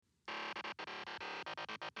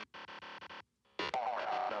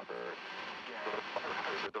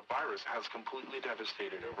The virus has completely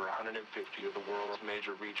devastated over 150 of the world's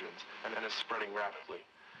major regions and is spreading rapidly.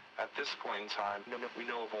 At this point in time, we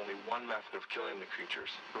know of only one method of killing the creatures,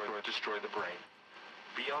 or destroy the brain.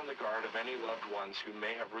 Be on the guard of any loved ones who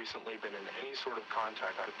may have recently been in any sort of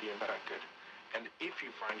contact with the infected. And if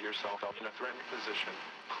you find yourself in a threatened position,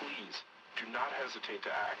 please do not hesitate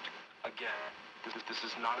to act. Again, this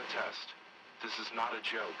is not a test. This is not a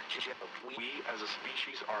joke. We as a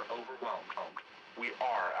species are overwhelmed. We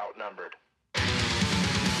are outnumbered.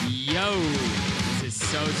 Yo, this is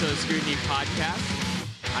So Scrutiny Podcast.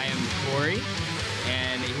 I am Corey,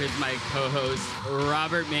 and here's my co-host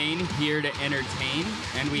Robert Main, here to entertain.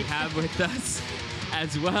 And we have with us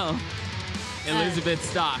as well Elizabeth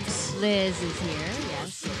Stocks. Liz is here,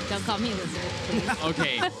 yes. Don't call me Elizabeth, please.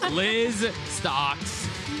 Okay, Liz Stocks.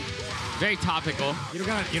 Very topical. You don't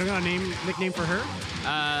got a nickname for her?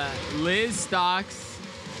 Liz Stocks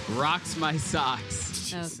rocks my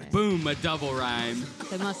socks. Okay. Boom, a double rhyme.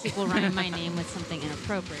 So most people rhyme my name with something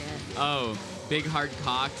inappropriate. Oh, big hard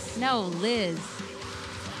cocks. No, Liz.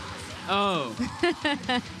 Oh.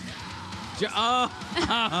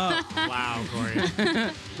 Wow, Corey.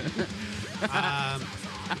 I'm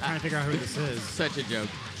trying to figure out who this is. Such a joke.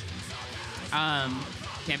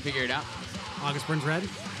 Can't figure it out. August Burns Red?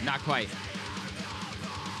 Not quite.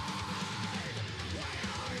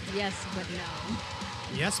 Yes, but no.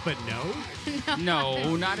 Yes, but no?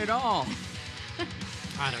 No, not at all.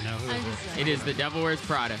 I don't know. Who I'm is just it? like, It is The Devil Wears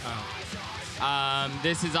Prada. Oh.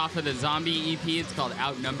 This is off of the Zombie EP. It's called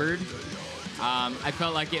Outnumbered. I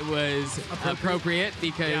felt like it was appropriate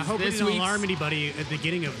because Yeah, I hope it this didn't week's... alarm anybody at the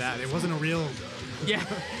beginning of that. It wasn't a real Yeah,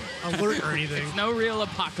 alert or anything. it's no real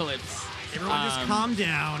apocalypse. Everyone just calm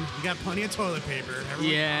down. You got plenty of toilet paper.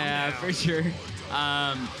 Everyone Yeah, calm for down. sure.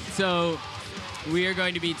 So we are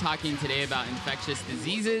going to be talking today about infectious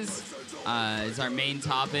diseases is our main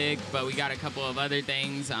topic, but we got a couple of other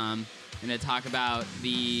things. I'm going to talk about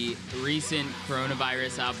the recent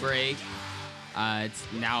coronavirus outbreak. It's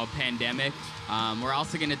now a pandemic. We're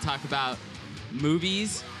also going to talk about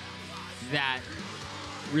movies that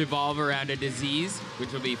revolve around a disease,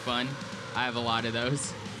 which will be fun. I have a lot of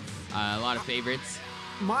those. A lot of favorites.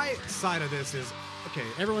 My side of this is, okay,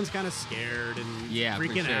 everyone's kind of scared and Yeah, for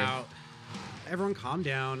freaking sure. out. Everyone calm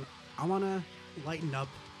down. I want to lighten up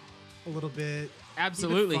a little bit.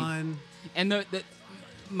 Absolutely. Keep it fun. And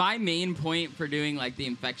my main point for doing like the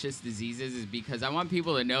infectious diseases is because I want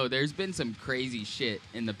people to know there's been some crazy shit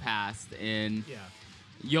in the past, and Yeah.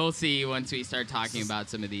 you'll see once we start talking about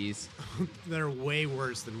some of these. They're way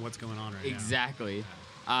worse than what's going on right now. Exactly.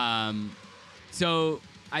 So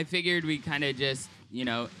I figured we kind of just,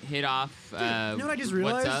 hit off. you know what I just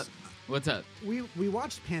realized? What's up? We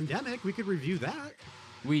watched Pandemic. We could review that.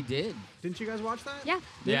 We did. Didn't you guys watch that? Yeah.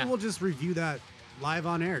 Maybe Yeah. we'll just review that live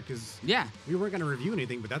on air because Yeah. we weren't going to review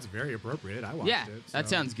anything, but that's very appropriate. I watched Yeah, it. that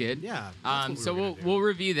so- sounds good. Yeah. that's what So we were gonna do. we'll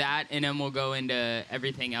review that, and then we'll go into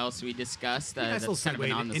everything else we discussed. Nice That's little kind of an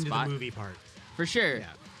segue on the into spot. the movie part. For sure.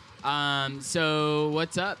 Yeah. So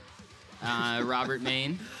what's up, Robert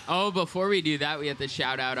Main? Oh, before we do that, we have to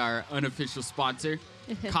shout out our unofficial sponsor,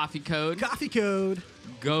 Coffee Code. Coffee Code.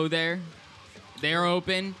 Go there. They're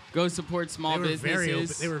open. Go support small They were very open.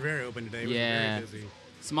 businesses. They were very open today. It was Yeah. very busy.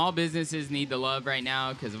 Small businesses need the love right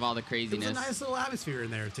now because of all the It was craziness. a nice little atmosphere in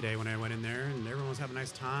there today when I went in there, and everyone was having a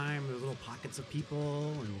nice time. There was little pockets of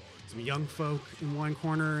people and some young folk in one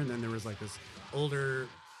corner, and then there was like this older.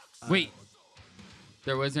 Wait.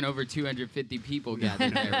 There wasn't over 250 people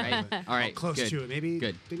gathered there, right? All right, close good. to it. Maybe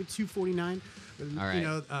 249. All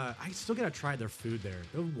right. I still gotta try their food there.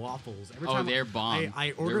 The waffles. Every Oh, time they're bomb. I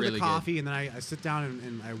They're order really the good. coffee and then I sit down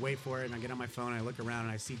and I wait for it and I get on my phone and I look around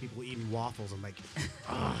and I see people eating waffles. I'm like,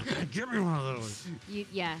 give me one of those.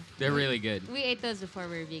 Yeah. They're really good. We ate those before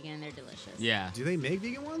we were vegan. They're delicious. Yeah. Do they make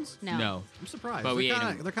vegan ones? No. No. I'm surprised. But we ate they're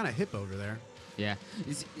 'em. kind of hip over there. Yeah.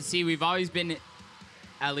 See, we've always been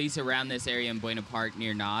at least around this area in Buena Park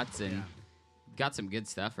near Knott's, and Yeah. got some good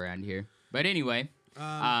stuff around here. But anyway,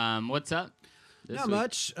 what's up? this Not week?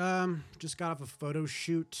 much. Just got off a photo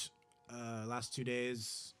shoot last 2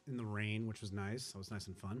 days in the rain, which was nice. That was nice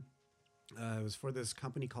and fun. It was for this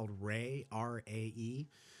company called Rae, R-A-E.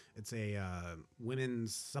 It's a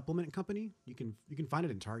women's supplement company. You can find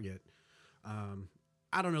it in Target.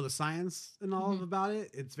 I don't know the science and all about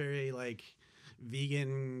it. It's very like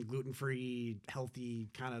vegan, gluten-free, healthy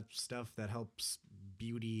kind of stuff that helps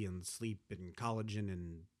beauty and sleep and collagen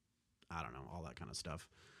and I don't know, all that kind of stuff.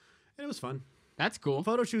 And it was fun. That's cool.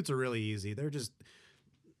 Photo shoots are really easy. They're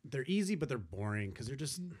easy, but they're boring because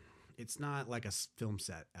it's not like a film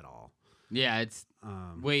set at all. Yeah, it's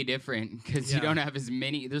way different because you don't have as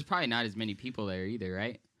many. There's probably not as many people there either,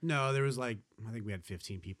 right? No, there was I think we had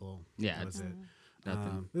 15 people. Yeah, that was it.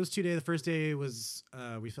 Nothing. It was 2 days. The first day was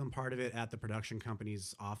we filmed part of it at the production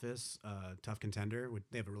company's office, Tough Contender.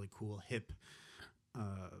 They have a really cool hip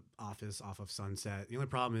office off of Sunset. The only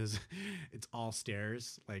problem is it's all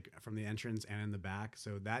stairs, like from the entrance and in the back.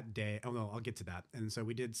 So that day, oh no, I'll get to that. And so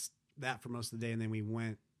we did that for most of the day, and then we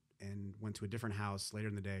went to a different house later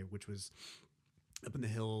in the day, which was up in the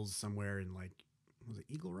hills somewhere in was it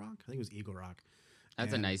Eagle Rock? I think it was Eagle Rock.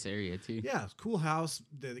 That's a nice area too. Yeah, cool house.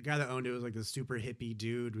 The guy that owned it was like this super hippie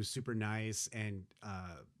dude, was super nice, and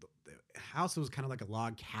the house was kind of like a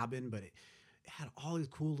log cabin, but it had all these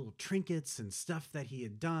cool little trinkets and stuff that he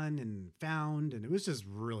had done and found, and it was just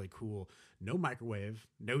really cool. No microwave,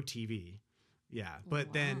 no TV. Yeah,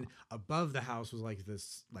 but then above the house was like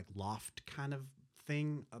this loft kind of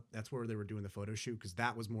thing. That's where they were doing the photo shoot, because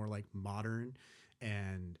that was more like modern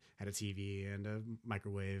and had a TV and a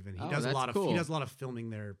microwave, and he does a lot of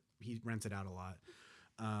filming there. He rents it out a lot.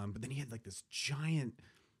 But then he had like this giant,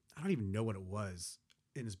 I don't even know what it was,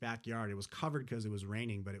 in his backyard. It was covered because it was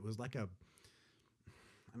raining, but it was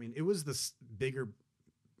it was this bigger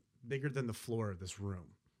than the floor of this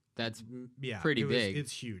room. That's pretty big.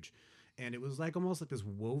 It's huge. And it was almost like this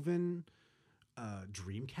woven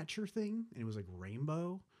dream catcher thing, and it was like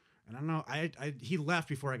rainbow. And I don't know. He left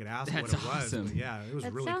before I could ask him what it was. But yeah, it was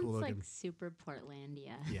really cool. That sounds looking. like super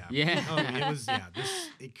Portlandia. Yeah. Yeah. Oh, it was. Yeah.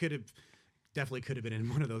 It definitely could have been in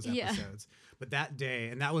one of those episodes. But that day,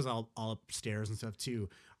 and that was all upstairs and stuff too.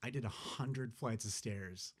 I did 100 flights of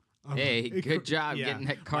stairs. Hey, good job getting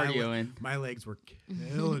that cardio in. My legs were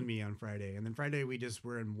killing me on Friday, and then Friday we just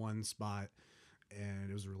were in one spot,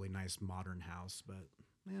 and it was a really nice modern house. But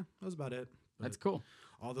yeah, that was about it. But that's cool.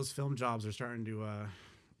 All those film jobs are starting to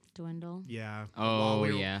dwindle. Yeah. Oh,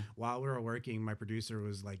 While we were working, my producer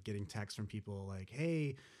was getting texts from people like,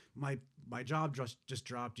 "Hey, my job just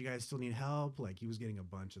dropped. Do you guys still need help?" He was getting a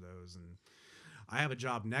bunch of those, and I have a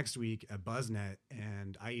job next week at BuzzNet,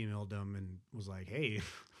 and I emailed them and was like, "Hey,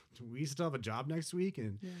 do we still have a job next week?"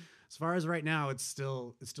 And as far as right now, it's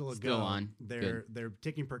still a go. On. They're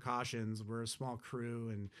taking precautions. We're a small crew,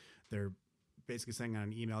 and they're basically saying on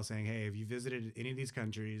an email saying, "Hey, if you visited any of these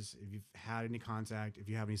countries, if you've had any contact, if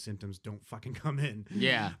you have any symptoms, don't fucking come in."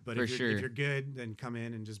 Yeah, but if you're good, then come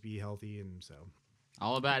in and just be healthy. And so,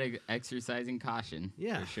 all about exercising caution.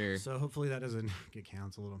 Yeah, for sure. So hopefully that doesn't get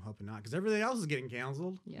canceled. I'm hoping not, because everything else is getting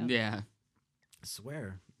canceled. Yep. Yeah, I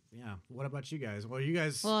swear. Yeah. What about you guys? Well, you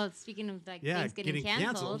guys. Well, speaking of things getting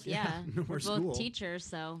canceled, we're both teachers,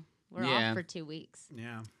 so we're off for 2 weeks.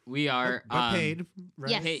 Yeah, we are. But paid,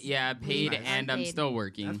 right? Yes. Paid, and I'm still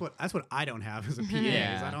working. That's what I don't have as a PA.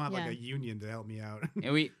 Yeah. I don't have a union to help me out.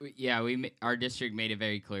 And our district made it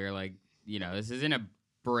very clear, this isn't a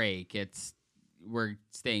break. We're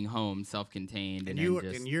staying home, self-contained, and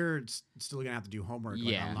you're still gonna have to do homework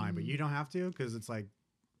online, but you don't have to because it's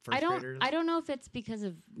first graders. I don't know if it's because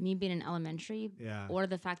of me being in elementary or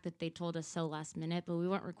the fact that they told us so last minute, but we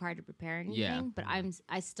weren't required to prepare anything. Yeah. But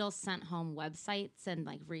I still sent home websites and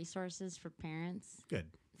resources for parents. Good.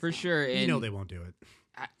 For sure. And they won't do it.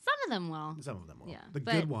 Some of them will. Some of them will. Yeah, the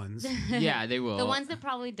good ones. Yeah, they will. The ones that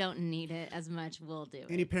probably don't need it as much will do it.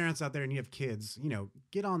 Any parents out there and you have kids,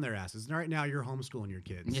 get on their asses. Right now you're homeschooling your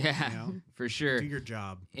kids. Yeah, for sure. Do your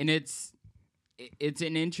job. And it's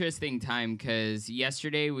an interesting time because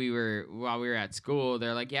yesterday while we were at school,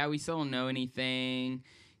 they're like, yeah, we still don't know anything,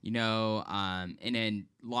 and then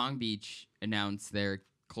Long Beach announced their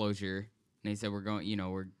closure, and they said we're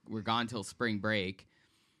going, we're gone till spring break,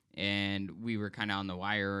 and we were kind of on the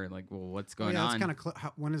wire, well, what's going on? That's kind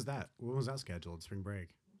of when is that? When was that scheduled? Spring break?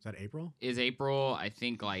 Is that April? Is April? I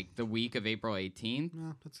think the week of April 18th.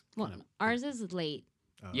 No, that's ours is late.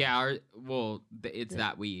 Yeah, it's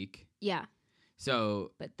that week. Yeah.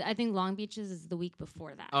 So, but I think Long Beach's is the week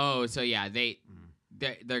before that. Oh, so yeah,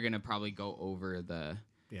 they're gonna probably go over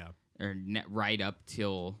right up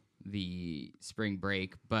till the spring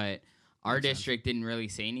break. But our district didn't really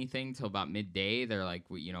say anything till about midday. They're like,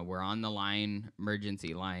 we're on the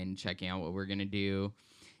emergency line, checking out what we're gonna do,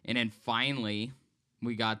 and then finally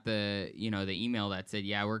we got the email that said,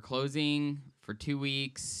 yeah, we're closing for 2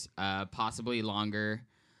 weeks, possibly longer,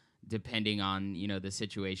 depending on, the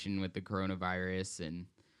situation with the coronavirus. And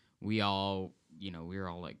we all, we were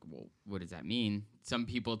all like, well, what does that mean? Some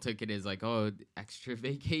people took it as extra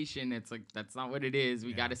vacation. It's that's not what it is.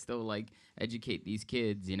 We got to still educate these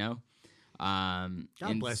kids, God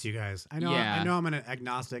bless you guys. I know I'm an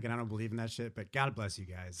agnostic and I don't believe in that shit, but God bless you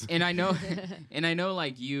guys. And I know,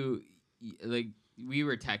 you, we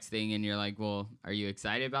were texting, and you're like, "Well, are you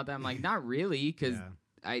excited about that?" I'm like, "Not really, because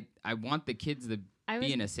I want the kids to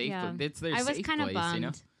be in a safe place. It's their safe place, I was kind of bummed. you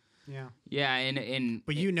know." Yeah. Yeah, and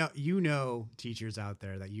but you know teachers out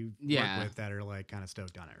there that you work with that are like kind of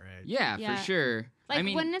stoked on it, right? Yeah, for sure. Like I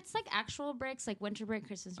mean, when it's like actual breaks, like winter break,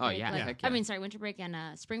 Christmas break. I mean, sorry, winter break and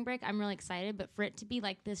spring break. I'm really excited, but for it to be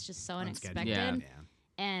like this, just so unexpected,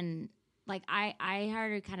 and like I had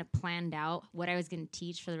already kind of planned out what I was going to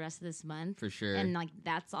teach for the rest of this month. For sure. And like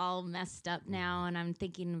that's all messed up now, and I'm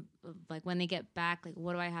thinking of, like when they get back, like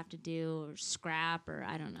what do I have to do, or scrap, or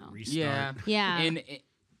I don't know. Restart. Yeah.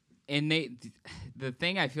 And the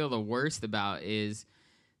thing I feel the worst about is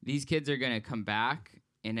these kids are going to come back,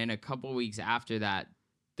 and then a couple weeks after that,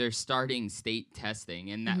 they're starting state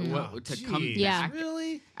testing, and that come back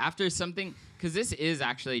really after something, because this is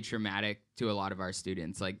actually traumatic to a lot of our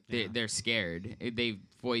students. Like they're scared. They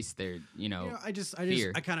voice their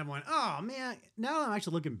fear. I kind of went, oh man. Now I'm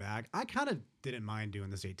actually looking back, I kind of didn't mind doing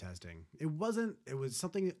the state testing. It was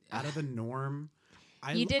something out of the norm.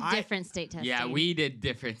 You did different state testing. Yeah, we did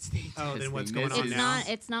different state testing. Oh, then what's going on now?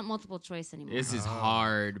 It's not multiple choice anymore. This is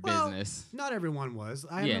hard business. Not everyone was.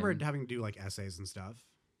 I remember having to do like essays and stuff.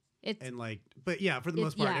 But yeah, for the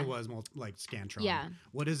most part, it was like Scantron. Yeah.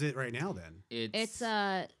 What is it right now then? It's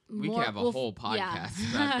we could have a whole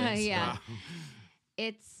podcast about this. Yeah.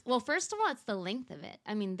 Wow. First of all, it's the length of it.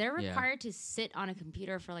 I mean, they're required to sit on a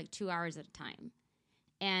computer for like 2 hours at a time,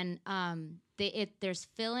 and there's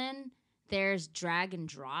fill-in. There's drag and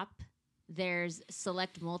drop. There's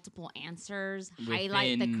select multiple answers,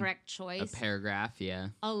 highlight the correct choice. A paragraph,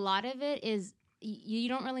 A lot of it is you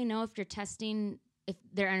don't really know if you're testing if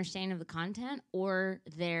their understanding of the content or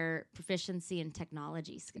their proficiency in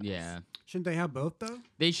technology skills. Yeah. Shouldn't they have both though?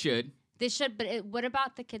 They should. They should, but what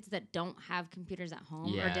about the kids that don't have computers at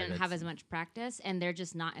home or didn't have as much practice, and they're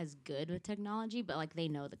just not as good with technology, but like they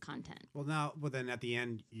know the content? Well, then at the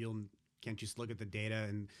end can't you just look at the data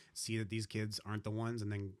and see that these kids aren't the ones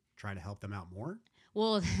and then try to help them out more?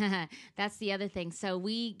 Well, that's the other thing. So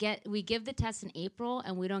we give the test in April,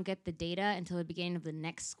 and we don't get the data until the beginning of the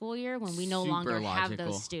next school year when we no longer have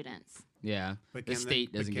those students. Yeah, but the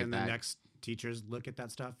state doesn't get that. Can the next teachers look at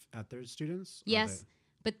that stuff at their students? Yes,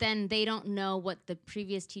 but then they don't know what the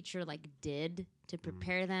previous teacher did to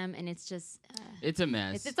prepare them, and it's just it's a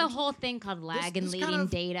mess. It's a whole thing called lag and leading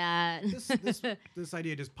data. This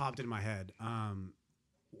idea just popped in my head.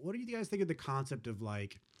 What do you guys think of the concept of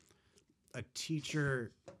like a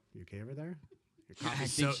teacher? You okay over there? Your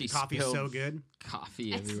coffee's so good.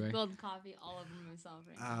 Coffee everywhere. I spilled coffee all over myself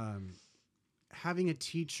right now. Having a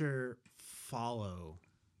teacher follow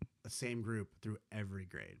the same group through every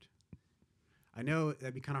grade. I know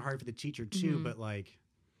that'd be kind of hard for the teacher too, but like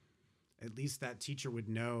at least that teacher would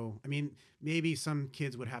know. I mean, maybe some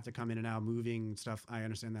kids would have to come in and out, moving and stuff. I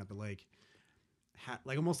understand that, but like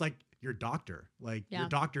almost like your doctor. Like your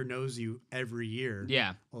doctor knows you every year.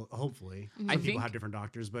 Yeah. Well, hopefully. I think people have different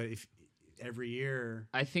doctors, but if every year.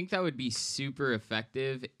 I think that would be super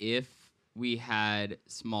effective if we had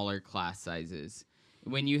smaller class sizes.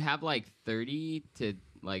 When you have like 30 to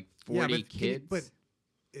like 40 kids. But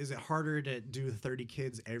is it harder to do 30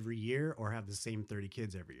 kids every year or have the same 30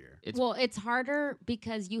 kids every year? It's harder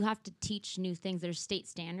because you have to teach new things. There's state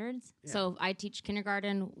standards. Yeah. So I teach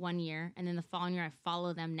kindergarten 1 year, and then the following year I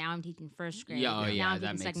follow them. Now I'm teaching first grade. Now I'm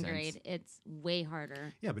teaching second grade. It's way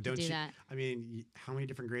harder. Yeah, but don't do you? That. I mean, how many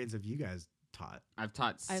different grades have you guys taught? I've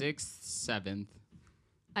taught 6th, 7th.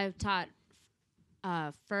 I've taught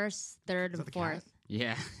first, third, and fourth.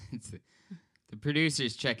 Yeah. The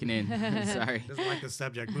producer's checking in. Sorry. Doesn't like the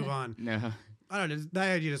subject. Move on. No. I don't know.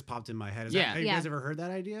 That idea just popped in my head. Have you guys ever heard that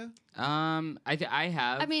idea? I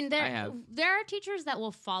have. I mean, there are teachers that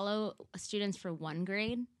will follow students for 1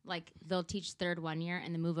 grade. Like they'll teach third 1 year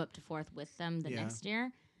and then move up to fourth with them the next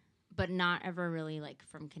year. But not ever really like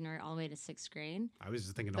from kindergarten all the way to 6th grade. I was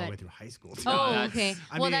just thinking all the way through high school. Too. Oh, okay.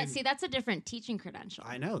 That's a different teaching credential.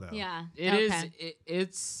 I know though. Yeah.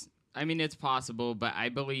 It's possible, but I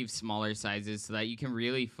believe smaller sizes so that you can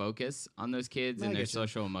really focus on those kids and their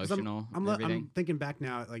social, emotional, everything. I'm thinking back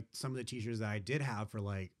now, like some of the teachers that I did have for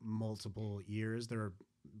like multiple years, they were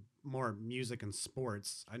more music and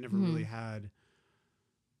sports. I never really had,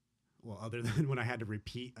 other than when I had to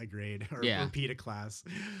repeat a grade or repeat a class.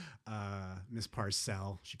 Miss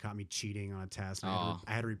Parcell, she caught me cheating on a test. I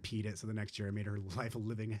had to repeat it, so the next year I made her life a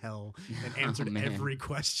living hell and answered every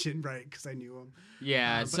question right because I knew them.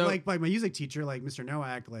 Yeah, but like my music teacher, like Mr.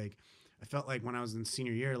 Nowak, like I felt like when I was in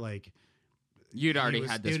senior year, like You'd already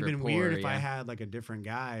had this It would have been rapport, weird if I yeah. had like a different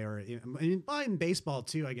guy, or in baseball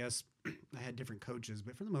too. I guess I had different coaches,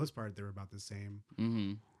 but for the most part, they were about the same.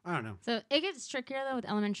 Mm-hmm. I don't know. So it gets trickier though with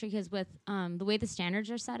elementary because with the way the standards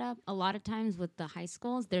are set up, a lot of times with the high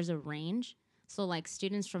schools, there's a range. So like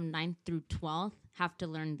students from 9th through 12th have to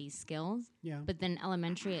learn these skills. Yeah. But then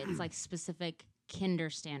elementary, it's like specific kinder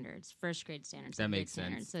standards, first grade standards. That second grade makes sense.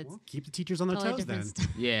 standards. So it's Well, keep the teachers on their totally toes then, different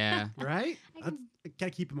stuff. Yeah. right? I can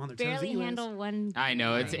Gotta keep them on their toes. barely anyways. handle one. I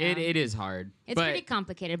know Yeah. it is hard. It's but pretty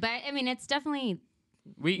complicated, but I mean, it's definitely,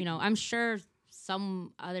 I'm sure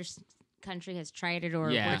some other country has tried it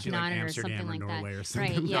or Yeah. working Like on it or Amsterdam something or like Norway that. or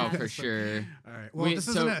something. Right? Yeah. No, for sure. All right. Well, this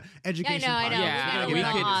So- isn't an education I know. podcast. Yeah, We we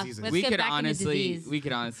gotta could- go off. diseases. Let's we get could back into honestly disease.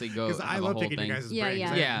 go Because I have a love whole picking thing. your guys' Yeah, brains.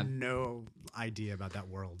 yeah. I Yeah. have no idea about that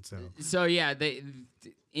world. So So yeah,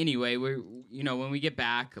 anyway, we're when we get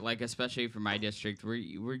back, like especially for my district,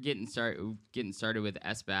 we're getting started with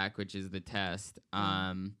SBAC, which is the test,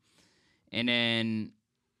 and then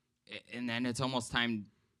it's almost time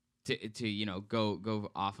to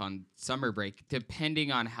go off on summer break,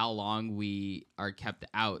 depending on how long we are kept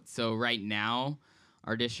out. So right now,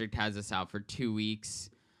 our district has us out for 2 weeks.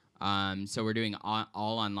 So we're doing all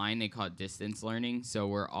online. They call it distance learning. So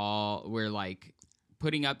we're like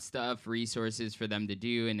putting up stuff, resources for them to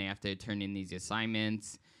do, and they have to turn in these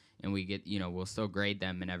assignments, and we get, we'll still grade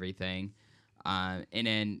them and everything. And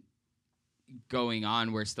then going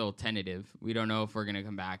on, we're still tentative. We don't know if we're going to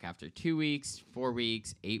come back after 2 weeks, 4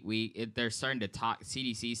 weeks, 8 weeks. They're starting to talk,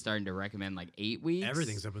 CDC starting to recommend like 8 weeks.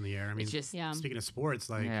 everything's up in the air. I mean, It's just, speaking of sports,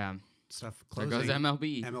 like stuff there closing. goes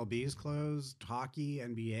MLB. MLB's closed. Hockey,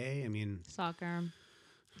 NBA. I mean, Soccer.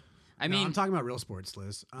 I no, mean, I'm talking about real sports,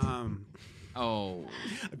 Liz. oh,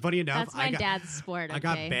 Funny enough, That's my dad's sport.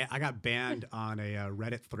 Okay. I got banned on a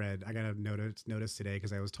Reddit thread. I got a notice today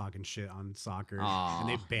because I was talking shit on soccer, Aw. and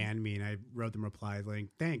they banned me. And I wrote them replies like,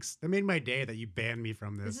 "Thanks, that made my day that you banned me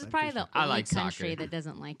from this." This is I probably the appreciate I only like country soccer. that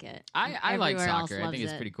doesn't like it. I like Everywhere else soccer. I think loves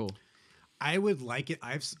it's it. pretty cool. I would like it.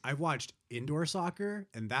 I've watched indoor soccer,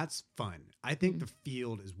 and that's fun. I think the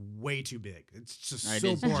field is way too big. It's just It so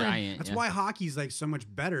is boring. giant, That's yeah. why hockey's like so much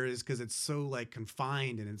better, is because it's so like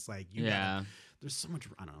confined, and it's like there's so much.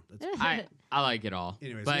 I don't know. It's, I like it all.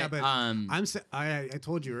 anyways, but, yeah, but I'm I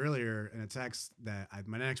told you earlier in a text that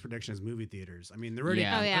my next prediction is movie theaters. I mean, they're already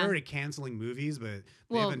Yeah. Oh, yeah. they're already canceling movies, but they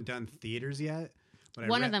Well, haven't done theaters yet. But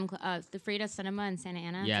One of them, the Frida Cinema in Santa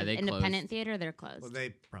Ana. Yeah, it's an they independent closed. theater. They're closed. Well,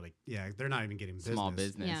 they probably they're not even getting business. small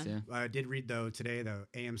business. Yeah. Yeah. I did read though today the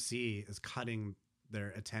AMC is cutting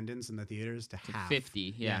their attendance in the theaters to half.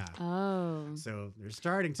 50. Yeah. Oh. So they're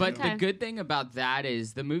starting to. But Okay. the good thing about that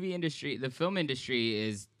is the movie industry, the film industry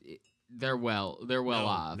is they're well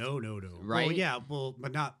off. No. Right? Well, yeah. Well,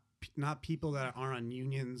 but not people that are on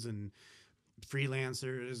unions and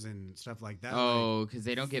freelancers and stuff like that. Oh, because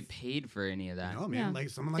they don't get paid for any of that. no, man. Yeah. Like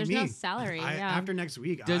someone like There's me. no salary, yeah. After next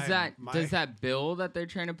week, Does that bill that they're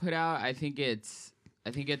trying to put out? I think it's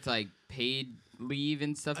like paid leave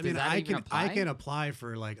and stuff. I Does mean, that even apply? I can apply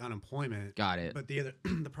for like unemployment. Got it. But the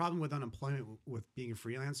problem with unemployment with being a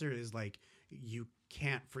freelancer is like you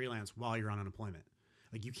can't freelance while you're on unemployment.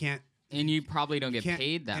 Like you can't. And you probably don't get can't-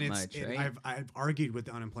 paid that and much, and right? I've argued with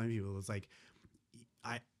the unemployment people. It's like,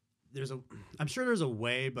 I'm sure there's a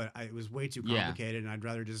way, but it was way too Yeah. complicated, and I'd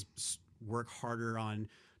rather just work harder on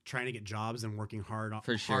trying to get jobs than working For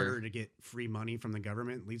sure. harder to get free money from the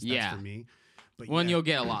government. At least Yeah. that's for me. But Well, and you'll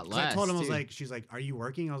get a lot 'cause less. I told him, I was too. like, she's like, "Are you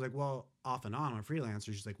working?" I was like, "Well, off and on. I'm a freelancer."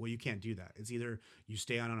 She's like, "Well, you can't do that. It's either you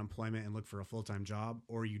stay on unemployment and look for a full-time job,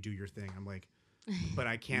 or you do your thing." I'm like, "But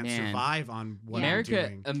I can't Man. survive on what America,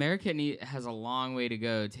 I'm doing." America has a long way to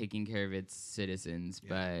go taking care of its citizens,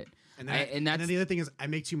 but And then, and and that's then the other thing is, I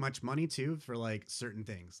make too much money too for like certain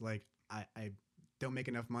things. Like I don't make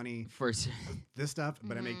enough money for this stuff,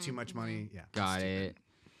 but I make too much money. Yeah, got stupid. it.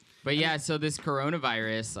 But yeah, so this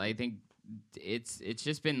coronavirus, I think it's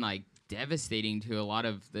just been like devastating to a lot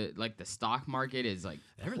of the stock market is like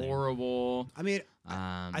Everything. horrible. I mean,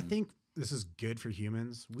 Um, I think this is good for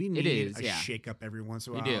humans. We need is, a yeah. shake up every once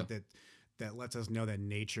in a We while do. that lets us know that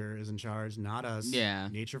nature is in charge, not us. Yeah.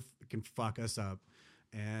 Nature can fuck us up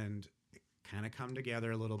and kind of come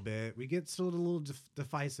together a little bit. We get still a little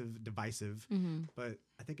divisive, Mm-hmm. but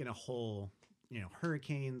I think in a whole,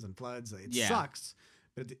 hurricanes and floods, it Yeah. sucks.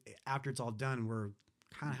 But after it's all done, we're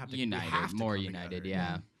kind of have to united, we have to more come united, together.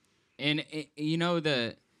 yeah. And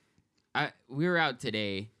we were out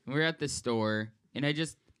today. We were at the store, and I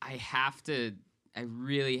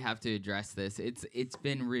really have to address this. It's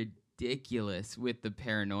been ridiculous with the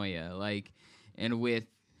paranoia, and with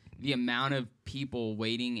the amount of people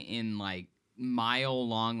waiting in mile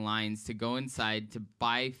long lines to go inside to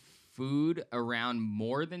buy food around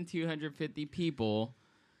more than 250 people,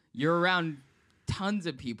 you're around tons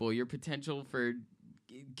of people. Your potential for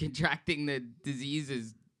contracting the disease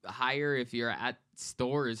is higher if you're at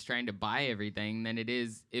stores trying to buy everything than it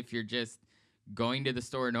is if you're just going to the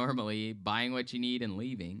store normally, buying what you need and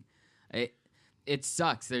leaving. It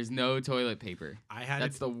sucks. There's no toilet paper.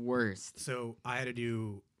 That's the worst. So I had to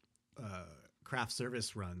do craft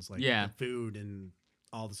service runs, like Yeah. the food and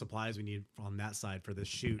all the supplies we need on that side for this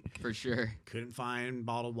shoot. For sure. Couldn't find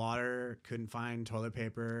bottled water. Couldn't find toilet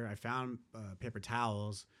paper. I found paper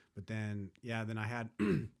towels, but then I had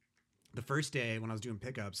the first day when I was doing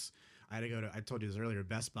pickups, I had to go to, I told you this earlier,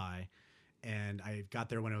 Best Buy, and I got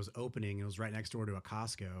there when it was opening. It was right next door to a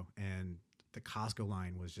Costco, and the Costco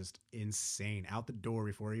line was just insane out the door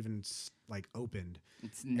before it even like opened.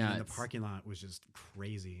 It's nuts. And the parking lot was just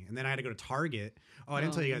crazy. And then I had to go to Target. Oh, I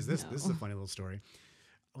didn't tell you guys this. No. This is a funny little story.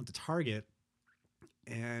 I went to Target,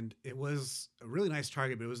 and it was a really nice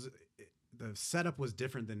Target, but the setup was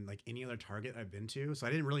different than like any other Target I've been to. So I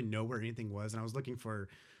didn't really know where anything was, and I was looking for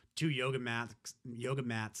 2 yoga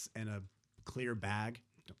mats and a clear bag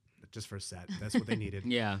just for a set. That's what they needed.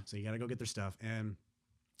 Yeah. So you got to go get their stuff. And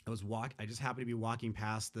I just happened to be walking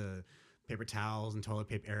past the paper towels and toilet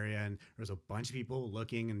paper area, and there was a bunch of people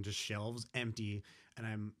looking and just shelves empty,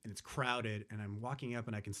 and it's crowded, and I'm walking up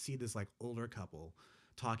and I can see this like older couple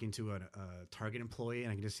talking to a Target employee,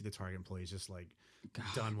 and I can just see the Target employee is just like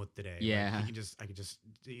done with the day. Yeah. Like, I could just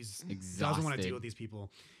he's exhausted. Doesn't want to deal with these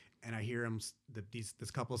people. And I hear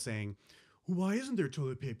this couple saying, "Why isn't there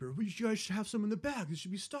toilet paper? You guys should have some in the back. This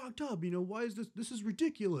should be stocked up. Why is this? This is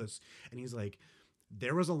ridiculous." And he's like,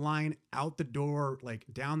 "There was a line out the door, like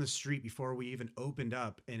down the street before we even opened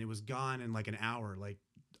up, and it was gone in like an hour. Like,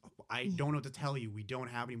 I don't know what to tell you. We don't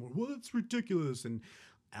have any more." "Well, that's ridiculous." And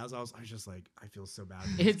as I was just like, I feel so bad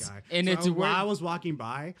for this guy. And so while I was walking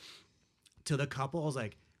by to the couple, I was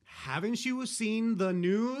like, "Haven't you seen the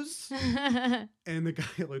news?" And the guy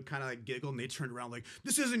like kind of like giggled, and they turned around like,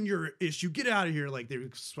 "This isn't your issue. Get out of here!" Like they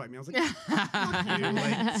would swipe me. I was like, "Fuck you,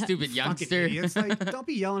 like, stupid youngster." It's like, don't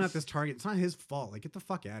be yelling at this Target. It's not his fault. Like, get the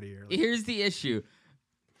fuck out of here. Like, here's the issue.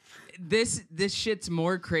 This shit's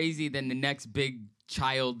more crazy than the next big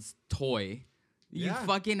child's toy. You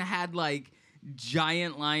fucking had like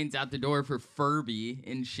giant lines out the door for Furby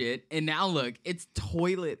and shit, and now look, it's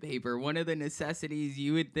toilet paper, one of the necessities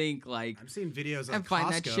you would think like I'm seeing videos of I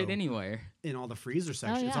find that shit anywhere in all the freezer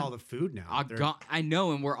sections. It's all the food now. I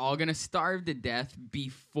know, and we're all gonna starve to death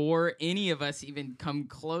before any of us even come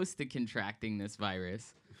close to contracting this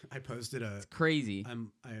virus. I posted it's crazy.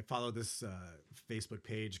 I follow this Facebook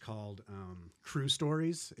page called Crew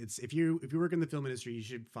Stories. It's if you work in the film industry, you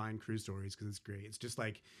should find Crew Stories because it's great. It's just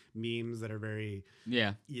like memes that are very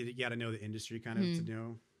you got to know the industry kind of to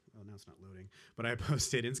know. Oh, now it's not loading. But I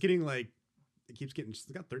posted, and it's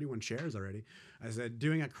got 31 shares already. I said,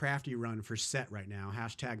 "Doing a crafty run for set right now.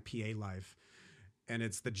 #PA Life." And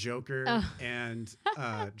it's the Joker and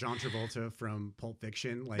John Travolta from Pulp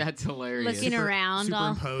Fiction. Like, that's hilarious. Looking around.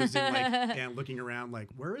 Superimposed and looking around like,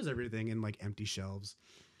 where is everything in like empty shelves?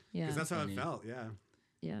 Yeah. Because that's how it felt. Yeah.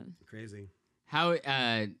 Yeah. Crazy. How,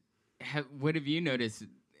 what have you noticed?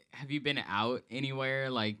 Have you been out anywhere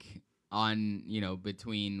like on,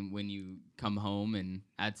 between when you come home and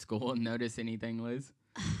at school and notice anything, Liz?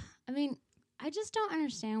 I mean, I just don't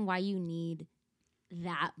understand why you need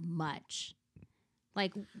that much.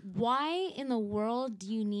 Like, why in the world do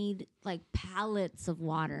you need like pallets of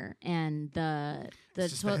water and the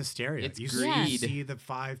just the hysteria? It's you greed. See the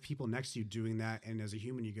 5 people next to you doing that, and as a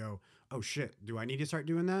human, you go, "Oh shit, do I need to start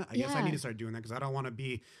doing that? I guess I need to start doing that because I don't want to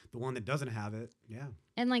be the one that doesn't have it." Yeah,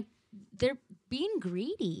 and like they're being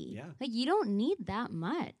greedy. Yeah, like you don't need that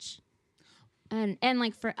much. And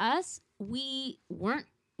like for us, we're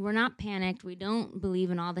not panicked. We don't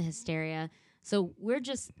believe in all the hysteria, so we're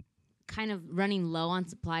just kind of running low on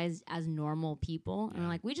supplies as normal people, and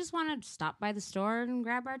like we just want to stop by the store and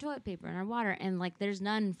grab our toilet paper and our water, and like there's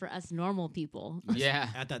none for us normal people. Yeah.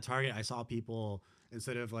 At that Target, I saw people,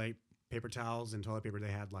 instead of like paper towels and toilet paper,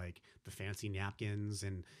 they had like the fancy napkins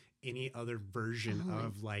and any other version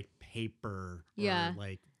of like paper or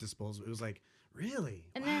like disposable. It was like, really?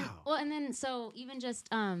 And wow. then so even just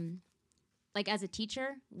like as a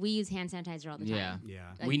teacher, we use hand sanitizer all the time.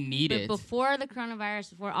 Yeah. Like, we need it. Before the coronavirus,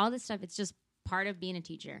 before all this stuff, it's just part of being a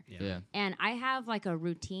teacher. Yeah. And I have like a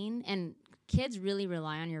routine, and kids really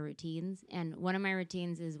rely on your routines. And one of my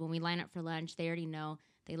routines is when we line up for lunch, they already know.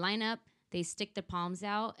 They line up, they stick their palms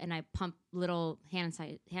out, and I pump little hand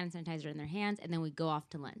sanitizer in their hands, and then we go off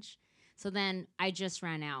to lunch. So then I just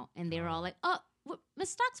ran out, and they were all like, "Oh, Miss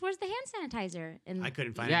Stocks, where's the hand sanitizer? And I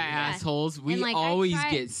couldn't find Yeah, it. assholes. We And, like, always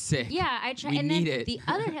get sick. yeah, I try. We And need then it. the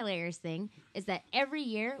other hilarious thing is that every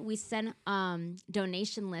year we send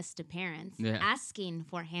donation lists to parents asking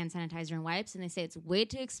for hand sanitizer and wipes, and they say it's way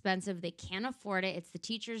too expensive. They can't afford it. It's the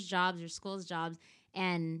teachers' jobs or school's jobs,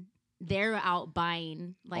 and they're out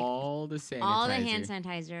buying like all the hand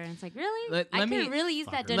sanitizer, and it's like, really? I could really use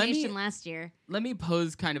that fucker. donation last year. Let me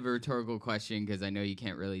pose kind of a rhetorical question because I know you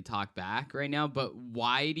can't really talk back right now. But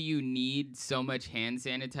why do you need so much hand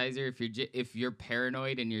sanitizer if you're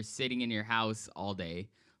paranoid and you're sitting in your house all day?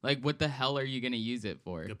 Like, what the hell are you gonna use it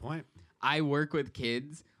for? Good point. I work with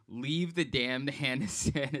kids. Leave the damned hand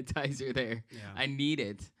sanitizer there. Yeah. I need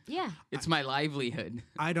it. Yeah, It's my livelihood.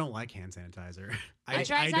 I don't like hand sanitizer. it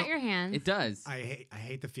dries out your hands. It does. I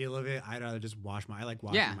hate the feel of it. I'd rather just wash my. I like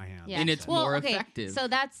washing my hands. Yeah. And it's more effective. So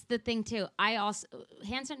that's the thing too. I also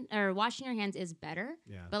washing your hands is better.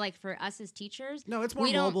 Yeah. But like for us as teachers, No, it's more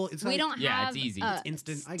we don't, mobile. It's we like- don't Yeah, have it's easy. It's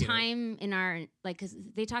instant. I get it. time in our like because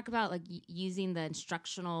they talk about like using the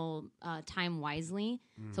instructional time wisely.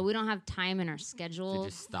 So we don't have time in our schedule To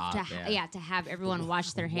just stop, to have everyone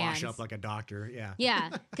wash their hands. Wash up like a doctor. Yeah. Yeah,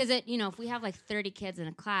 because if we have like 30 kids in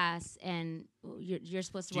a class and you're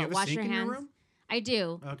supposed to Do you have a wash sink your in your hands. room? I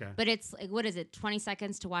do. Okay. But it's like, what is it? 20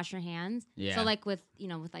 seconds to wash your hands. Yeah. So like with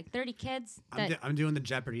like 30 kids. I'm doing the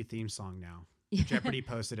Jeopardy theme song now. Jeopardy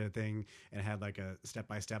posted a thing and it had like a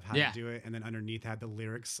step-by-step how to do it, and then underneath had the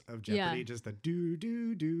lyrics of Jeopardy, just the do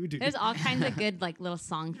do do do. There's all kinds of good like little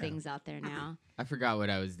song things out there now. I forgot what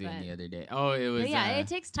I was doing But- the other day. Oh, it was. But yeah, it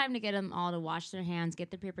takes time to get them all to wash their hands, get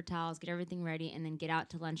their paper towels, get everything ready, and then get out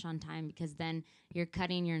to lunch on time because then you're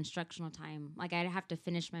cutting your instructional time. Like I'd have to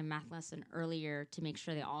finish my math lesson earlier to make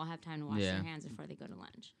sure they all have time to wash their hands before they go to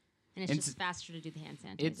lunch. And it's just faster to do the hand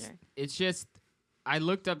sanitizer. It's just I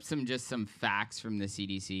looked up some facts from the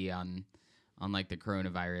CDC on like the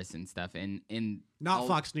coronavirus and stuff, and Not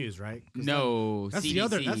Fox News, right? 'Cause No, that's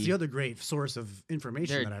CDC. That's the other great source of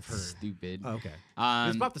information They're that I've heard. stupid. Oh, okay,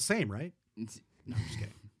 it's about the same, right? No, I'm just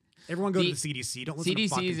kidding. Everyone go to the CDC. Don't listen to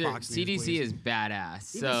fucking Fox News. CDC please. is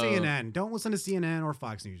badass. Even so CNN. Don't listen to CNN or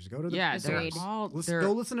Fox News. Go to the Agreed.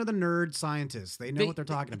 go listen to the nerd scientists. They know what they're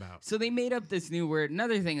talking about. So they made up this new word.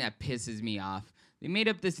 Another thing that pisses me off. They made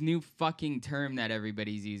up this new fucking term that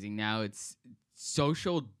everybody's using now. It's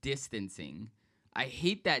social distancing. I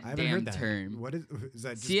hate that I haven't damn heard that. term. What is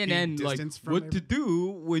that? Just CNN being like distance from what to do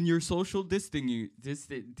when you're social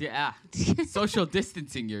social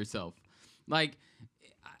distancing yourself. Like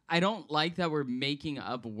I don't like that we're making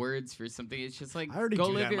up words for something. It's just like I already go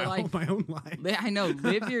do live that your life. my own life. I know,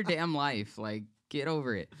 live your damn life. Like get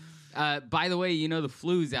over it. By the way, the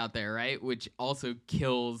flu's out there, right? Which also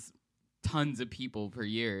kills tons of people per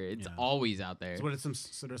year. It's always out there. So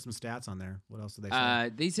there's some stats on there. What else did they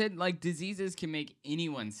say? They said like diseases can make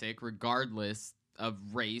anyone sick regardless of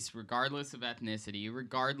race, regardless of ethnicity,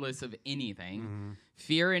 regardless of anything. Mm-hmm.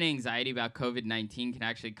 Fear and anxiety about COVID-19 can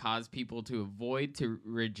actually cause people to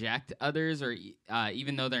reject others, or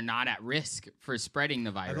even though they're not at risk for spreading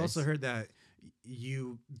the virus. I've also heard that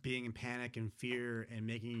you being in panic and fear and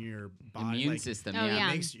making your body immune system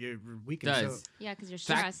makes you weaken. does. So Yeah, because you're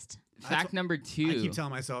stressed. Fact number 2. I keep telling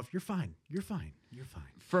myself, "You're fine. You're fine. You're fine."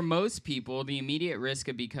 For most people, the immediate risk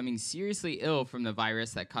of becoming seriously ill from the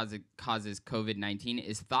virus that causes COVID-19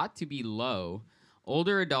 is thought to be low.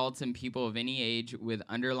 Older adults and people of any age with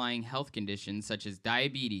underlying health conditions such as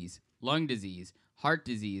diabetes, lung disease, heart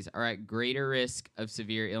disease are at greater risk of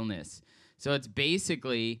severe illness. So it's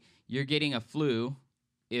basically you're getting a flu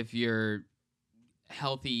if you're a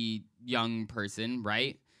healthy young person,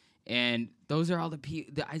 right? And those are all the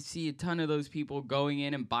people. I see a ton of those people going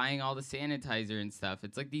in and buying all the sanitizer and stuff.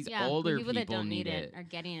 It's like these older people that don't need it. are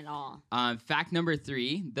getting it all. Fact number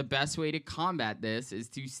 3, the best way to combat this is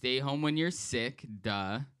to stay home when you're sick,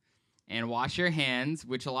 and wash your hands,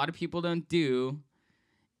 which a lot of people don't do,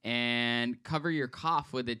 and cover your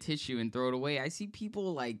cough with a tissue and throw it away. I see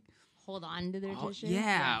people like hold on to their tissue.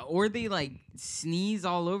 Yeah, or they like sneeze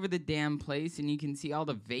all over the damn place and you can see all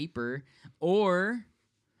the vapor. Or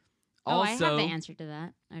also, I have the answer to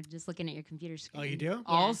that. I'm just looking at your computer screen. Oh, you do? Yeah.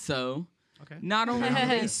 Also, Okay. not only do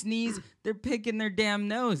they sneeze, they're picking their damn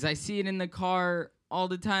nose. I see it in the car all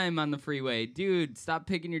the time on the freeway. Dude, stop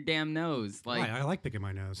picking your damn nose. Like, I like picking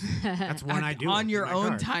my nose. That's when I do on it, your in my own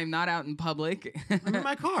car. time, not out in public. I'm in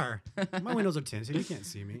my car. My windows are tinted. You can't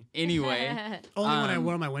see me. Anyway, Only when I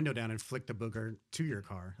roll my window down and flick the booger to your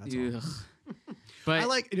car. That's all. ugh. But I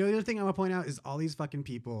like the other thing I want to point out is all these fucking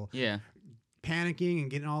people yeah, panicking and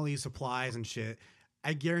getting all these supplies and shit.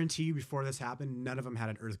 I guarantee you, before this happened, none of them had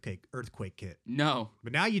an earthquake kit. no.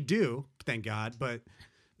 But now you do, thank God. But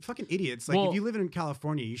fucking idiots. Like, if you live in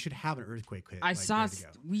California, you should have an earthquake hit.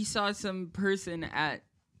 We saw some person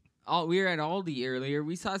we were at Aldi earlier.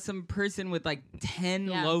 We saw some person with like 10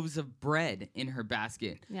 loaves of bread in her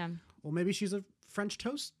basket. Yeah. Well, maybe she's a French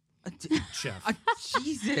toast chef.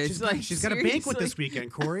 Jesus. She's got a banquet this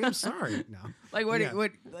weekend, Corey. I'm sorry. No. Like,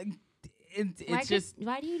 it's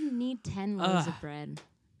why do you need 10 loaves of bread?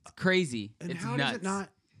 It's crazy. And it's how nuts. does it not?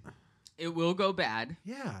 It will go bad.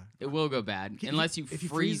 Yeah. It will go bad. Unless you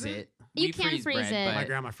freeze it. You can freeze it. My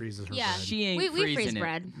grandma freezes her bread. She ain't we freezing freeze it.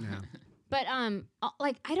 bread. Yeah. But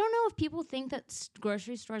like I don't know if people think that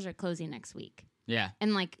grocery stores are closing next week. Yeah.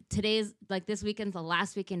 And like this weekend's the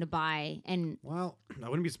last weekend to buy. And well, I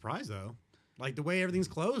wouldn't be surprised though. Like the way everything's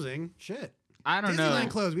closing, shit. I don't know. Disneyland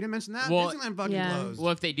closed. We didn't mention that. Well, Disneyland fucking closed.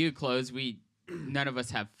 Well, if they do close, none of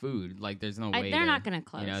us have food. Like, there's no way. They're not going to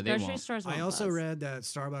close. They grocery won't. stores won't I also close. read that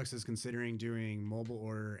Starbucks is considering doing mobile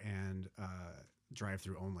order and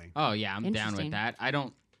drive-through only. Oh yeah, I'm down with that. I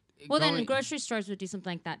don't. Well, then grocery stores would do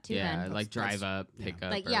something like that too. Yeah, then. like drive up, pick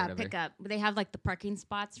up. Like pick up. They have like the parking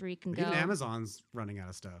spots where you can go. Even Amazon's running out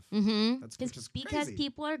of stuff. Mm-hmm. Because crazy.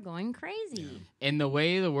 People are going crazy. Yeah. And the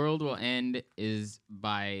way the world will end is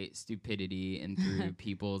by stupidity and through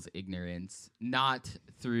people's ignorance, not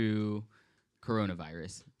through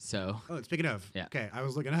coronavirus. So. Oh, speaking of. Yeah. Okay, I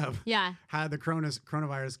was looking up. Yeah. How did the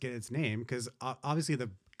coronavirus get its name? Because obviously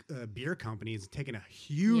the beer company is taking a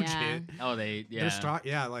huge hit. Oh,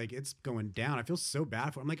 like it's going down. I feel so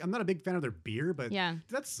bad for them. Like, I'm not a big fan of their beer, but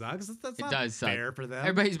that sucks. That's not fair for them.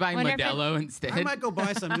 Everybody's buying Modelo instead. I might go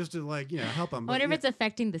buy some just to help them. I wonder if it's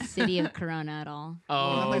affecting the city of Corona at all.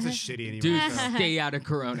 Oh, that place is shitty anyway. Dude, stay out of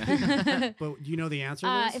Corona. But do you know the answer?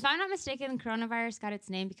 If I'm not mistaken, coronavirus got its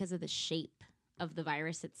name because of the shape of the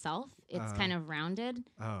virus itself. It's kind of rounded.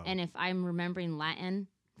 Oh. And if I'm remembering Latin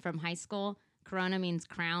from high school, Corona means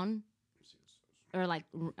crown, or like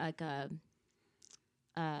a,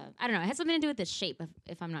 I don't know. It has something to do with the shape,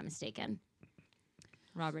 if I'm not mistaken.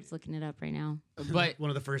 Robert's looking it up right now. But one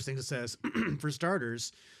of the first things it says, for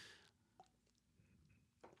starters,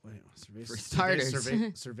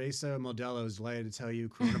 Cerveza Modelo is delighted to tell you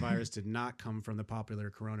coronavirus did not come from the popular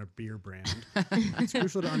Corona beer brand. It's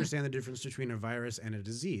crucial to understand the difference between a virus and a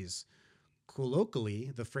disease.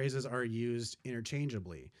 Colloquially, the phrases are used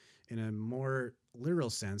interchangeably. In a more literal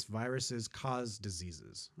sense, viruses cause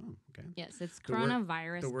diseases. Oh, okay. Yes, it's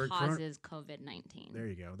coronavirus causes COVID-19. There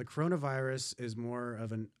you go. The coronavirus is more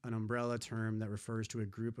of an umbrella term that refers to a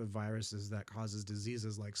group of viruses that causes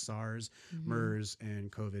diseases like SARS, MERS, and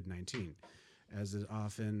COVID-19. As is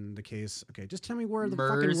often the case. Okay, just tell me where the fucking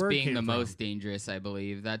word came from. MERS being the most dangerous, I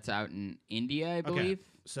believe. That's out in India, I believe. Okay.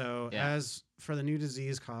 So as for the new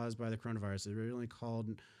disease caused by the coronavirus, it's originally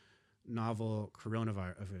called novel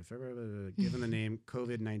coronavirus, given the name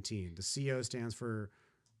COVID-19. The CO stands for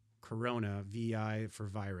corona, VI for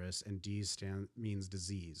virus, and D means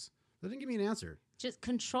disease. That didn't give me an answer. Just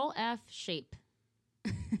Control F shape.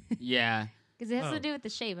 Yeah. Because it has to do with the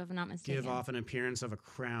shape, if I'm not mistaken. Give off an appearance of a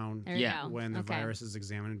crown when the virus is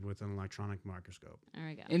examined with an electronic microscope. There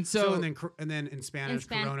we go. And then in Spanish,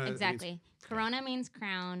 corona. Exactly. Corona means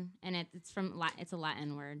crown, and it's it's a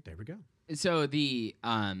Latin word. There we go. So the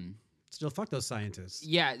still fuck those scientists.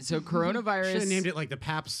 Yeah. So coronavirus. Should have named it like the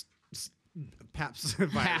Paps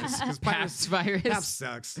virus. Paps virus. Paps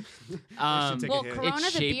sucks. Corona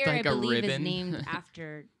the beer, like, I believe, is named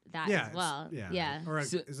after that as well. Yeah. Or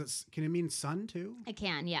can it mean sun too? It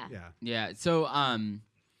can. Yeah. Yeah. So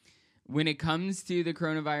when it comes to the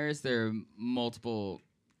coronavirus, there are multiple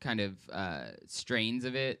kind of strains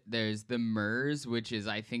of it. There's the MERS, which is,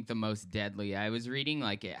 I think, the most deadly. I was reading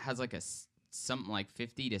like it has like something like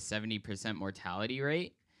 50 to 70% mortality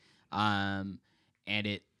rate, and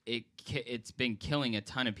it's been killing a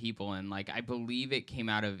ton of people, and like I believe it came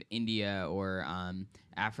out of India or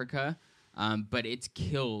Africa, but it's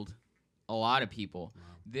killed a lot of people. Wow.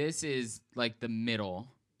 This is like the middle.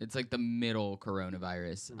 It's like the middle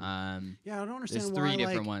coronavirus. I don't understand there's why. Three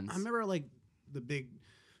different ones. I remember like the big,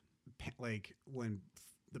 like when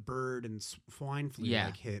the bird and swine flu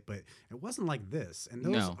hit, but it wasn't like this. And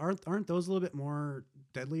those aren't those a little bit more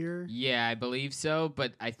deadlier? Yeah, I believe so,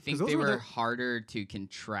 but I think they were harder to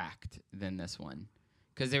contract than this one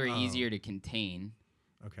because they were easier to contain.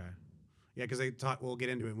 Okay. Yeah, because they thought we'll get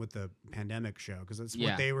into it with the pandemic show because that's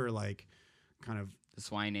what they were like kind of The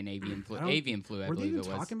swine and avian flu. Avian flu, I were they believe even it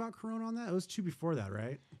was. talking about Corona on that? It was two before that,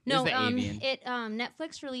 right? No, the avian.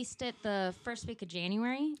 Netflix released it the first week of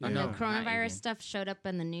January, Oh, and no, the not coronavirus avian. stuff showed up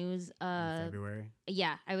in the news. February.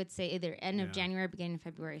 Yeah, I would say either end of Yeah. January, beginning of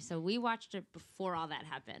February. So we watched it before all that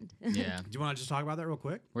happened. Yeah. Do you want to just talk about that real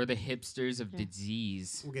quick? We're the hipsters of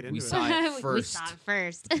disease. We'll get We into it. saw it We first. saw it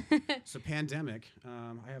first. So pandemic. I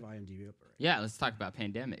have IMDb up already. Yeah, let's talk about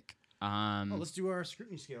pandemic. Let's do our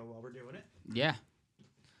scrutiny scale while we're doing it. Yeah.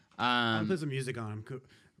 I'll put some music on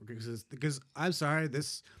because I'm sorry,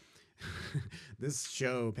 this this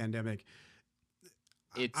show pandemic.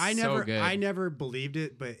 It's I so never good. I never believed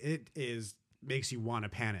it, but it makes you want to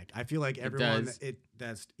panic. I feel like everyone does.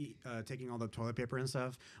 that's taking all the toilet paper and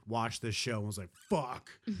stuff watched this show and was like,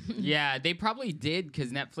 "Fuck." Yeah, they probably did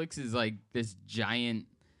because Netflix is like this giant,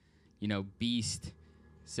 beast.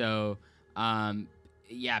 So,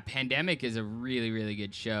 yeah, Pandemic is a really, really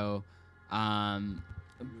good show,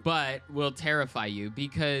 but will terrify you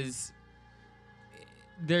because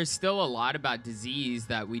there's still a lot about disease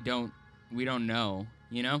that we don't know.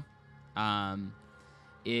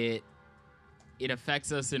 It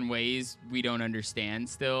affects us in ways we don't understand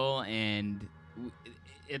still, and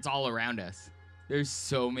it's all around us. There's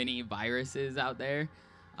so many viruses out there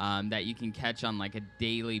that you can catch on like a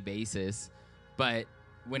daily basis, but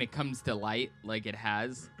when it comes to light, like it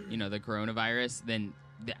has, the coronavirus, then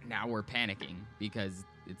now we're panicking because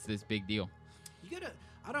it's this big deal. You gotta.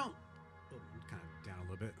 I don't. Oh, I'm kind of down a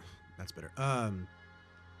little bit. That's better. I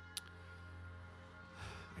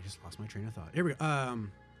just lost my train of thought. Here we go.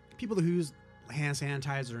 People who use hand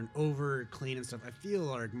sanitizer and over clean and stuff, I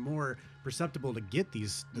feel are more perceptible to get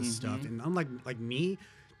this stuff. And unlike me,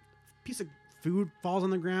 piece of food falls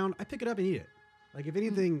on the ground, I pick it up and eat it. Like if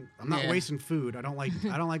anything, I'm not wasting food. I don't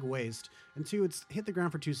like waste. And 2, it's hit the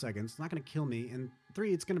ground for 2 seconds. It's not going to kill me. And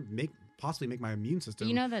 3, it's going to possibly make my immune system.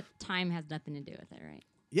 You know that time has nothing to do with it, right?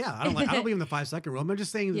 Yeah, I don't believe in the 5-second rule. I'm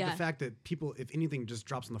just saying Yeah. the fact that people, if anything just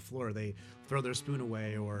drops on the floor, they throw their spoon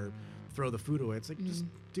away or throw the food away. It's like, just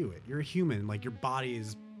do it. You're a human. Like your body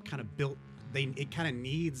is kind of built. It kind of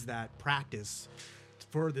needs that practice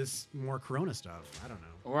for this more Corona stuff. I don't know.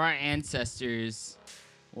 Or our ancestors,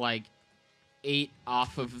 like, ate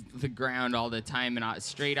off of the ground all the time and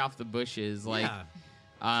straight off the bushes. Like,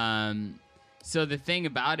 so the thing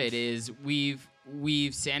about it is we've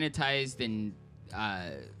sanitized and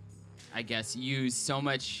I guess used so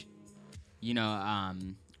much,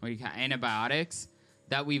 antibiotics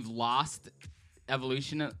that we've lost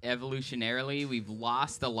evolutionarily. We've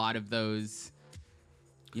lost a lot of those,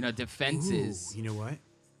 defenses. Ooh, you know what?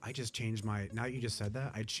 I just changed now you just said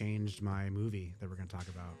that, I changed my movie that we're going to talk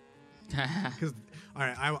about. Because, all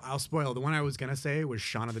right, I'll spoil. The one I was going to say was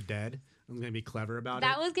Shaun of the Dead. I'm going to be clever about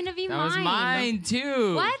That it. was gonna be That mine. was mine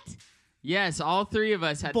too. What? Yes, all 3 of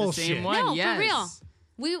us had Bullshit. the same one. No, yes.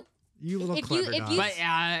 for real. You little if clever you- dog. But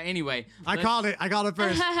anyway, I called it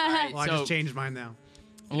first. right, Well, I so- just changed mine now.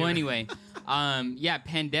 Well, anyway,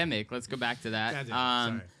 pandemic. Let's go back to that. That's it.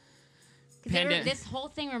 Sorry. 'Cause this whole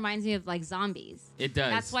thing reminds me of like zombies. It does.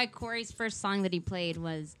 That's why Corey's first song that he played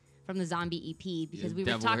was from the Zombie EP because we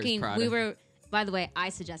were Devil Wears talking. Prada. We were. By the way, I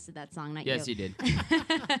suggested that song, not Yes, you. you did.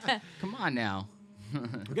 Come on now. We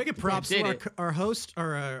gotta give props did to it. our host,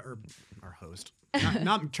 or our host.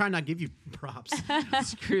 not trying not give you props.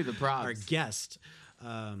 Screw the props. Our guest.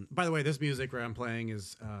 By the way, this music where I'm playing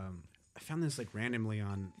is I found this like randomly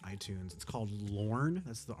on iTunes. It's called Lorn.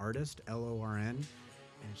 That's the artist, Lorn, and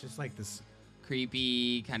it's just like this.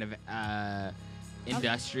 Creepy, kind of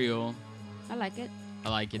industrial. I like it. I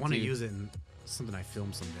like I it want too. to use it in something I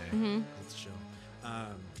film someday. Let's chill.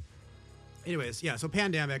 Anyways, yeah. So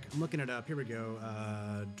Pandemic. I'm looking it up. Here we go.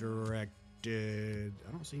 Directed.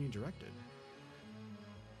 I don't see any directed.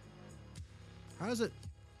 How is it?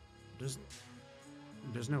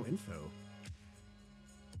 There's no info.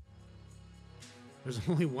 There's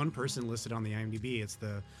only one person listed on the IMDb. It's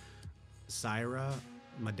the Syra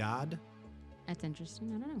Madad. That's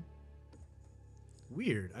interesting. I don't know.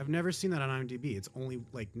 Weird. I've never seen that on IMDb. It's only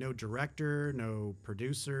like no director, no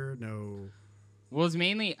producer, no. Well, it's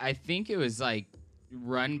mainly, I think it was like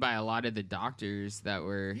run by a lot of the doctors that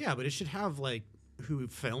were. Yeah, but it should have like who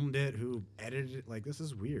filmed it, who edited it. Like, this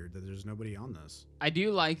is weird that there's nobody on this. I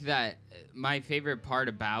do like that. My favorite part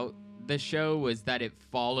about the show was that it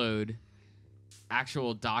followed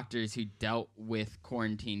actual doctors who dealt with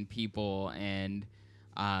quarantined people, and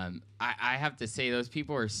I have to say those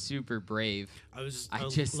people are super brave. I was I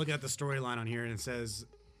just just- looking at the storyline on here, and it says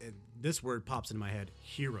this word pops into my head,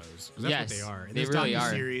 heroes. 'Cause that's Yes, what they are. In they this really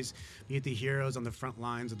are. docuseries, you get the heroes on the front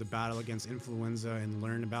lines of the battle against influenza and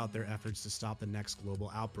learn about their efforts to stop the next global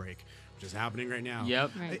outbreak, which is happening right now.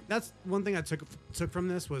 Yep. Right. That's one thing I took from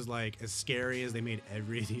this was like, as scary as they made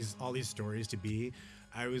all these stories to be,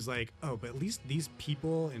 I was like, oh, but at least these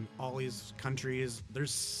people in all these countries,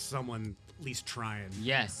 there's someone at least trying.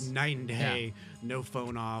 Yes. Night and day, no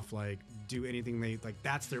phone off, like do anything they like.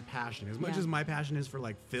 That's their passion. As much as my passion is for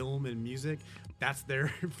like film and music, that's their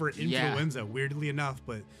for influenza. Weirdly enough,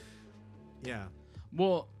 but yeah.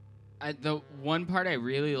 Well, the one part I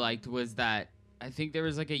really liked was that I think there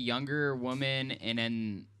was like a younger woman, and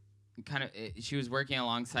then she was working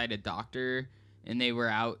alongside a doctor, and they were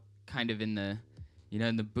out kind of in the,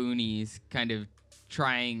 in the boonies, kind of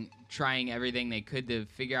trying everything they could to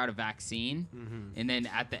figure out a vaccine. And then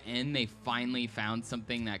at the end, they finally found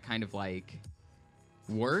something that kind of like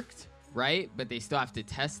worked, right? But they still have to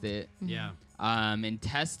test it. Yeah. And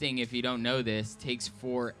testing, if you don't know this, takes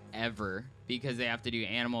forever because they have to do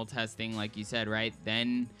animal testing, like you said, right?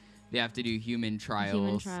 Then they have to do human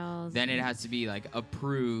trials. Then it has to be like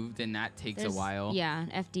approved, and that takes a while. Yeah,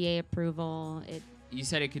 FDA approval. You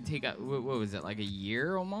said it could take what was it, like a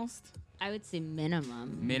year almost? I would say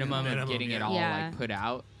minimum Of getting it all like put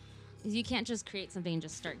out. You can't just create something and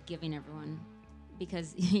just start giving everyone,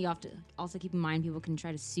 because you have to also keep in mind people can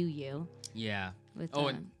try to sue you. Yeah. With,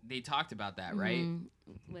 and they talked about that, right?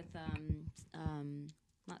 With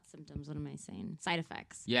not symptoms. What am I saying? Side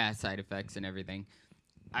effects. Yeah, side effects and everything.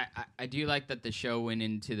 I do like that the show went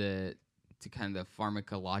into kind of the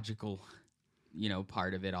pharmacological,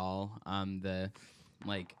 part of it all.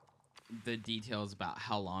 The details about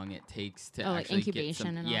how long it takes to actually like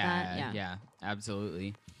incubation get and all that. Yeah,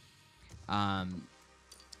 absolutely.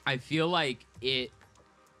 I feel like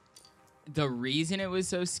the reason it was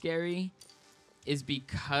so scary is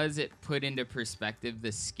because it put into perspective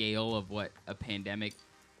the scale of what a pandemic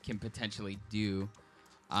can potentially do.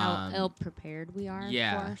 How ill prepared we are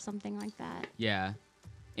for something like that. Yeah,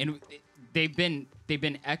 and they've been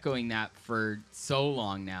echoing that for so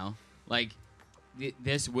long now. Like,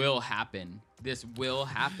 this will happen. This will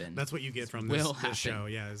happen. That's what you get from this show.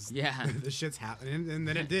 Yeah. This shit's happening, and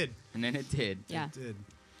then it did. And then it did. Yeah. It did.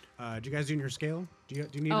 Did you guys do your scale? Do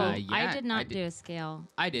you need? I did not do a scale.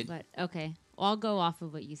 I did. But okay, well, I'll go off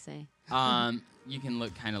of what you say. You can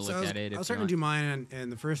look at it. I was starting to do mine,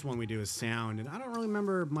 and the first one we do is sound, and I don't really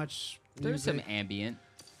remember much. There's some ambient.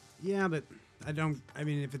 Yeah, but I don't. I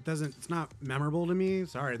mean, if it's not memorable to me.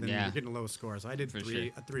 Sorry, then you're getting a low score. So I did a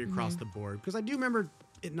 3 across the board, because I do remember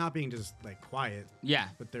it not being just like quiet. Yeah,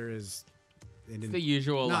 but there is. It's the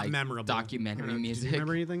usual not like memorable documentary music. Do you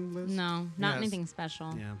remember anything, Liz? No, not anything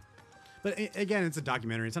special. Yeah, but again, it's a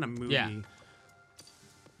documentary. It's not a movie.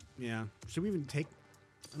 Yeah. Should we even take?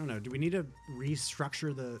 I don't know. Do we need to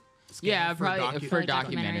restructure the scale probably for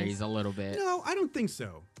documentaries a little bit. No, I don't think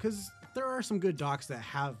so, because there are some good docs that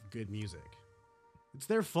have good music. It's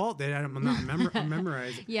their fault that I'm not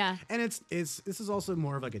memorizing. Yeah, and this is also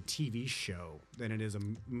more of like a TV show than it is a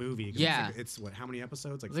movie. Yeah, it's what? How many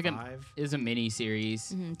episodes? Like 5. It's a mini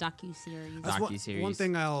series. Docu-series. One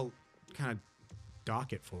thing I'll kind of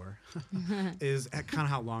dock it for is kind of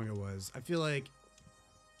how long it was. I feel like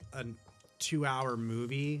a 2-hour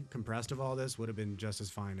movie compressed of all this would have been just as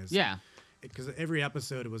fine as because every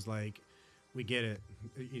episode it was like, we get it,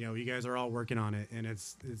 you guys are all working on it, and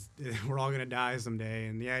it's we're all gonna die someday,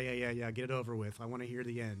 and yeah, get it over with. I want to hear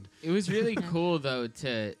the end. It was really cool though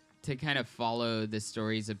to kind of follow the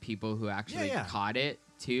stories of people who actually caught it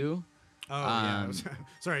too.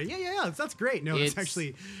 Sorry. Yeah. That's great. No, it's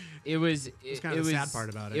actually it was kind of the sad part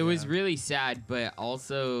about it. It was really sad, but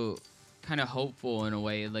also kind of hopeful in a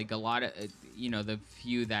way. Like a lot of the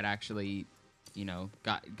few that actually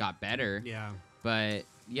got better. Yeah. But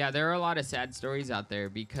yeah, there are a lot of sad stories out there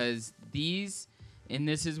because and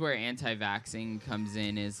this is where anti-vaxxing comes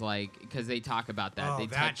in, is like, because they talk about that. They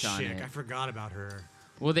touch on it. I forgot about her.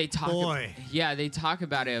 Well, they talk. They talk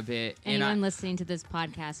about it a bit. Anyone listening to this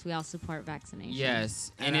podcast, we all support vaccination.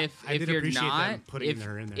 Yes, and if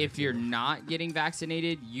you're not getting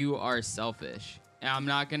vaccinated, you are selfish. And I'm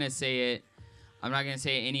not gonna say it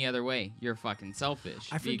any other way. You're fucking selfish.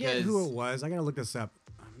 I forget who it was. I gotta look this up.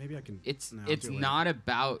 Maybe I can. It's not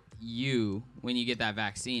about you when you get that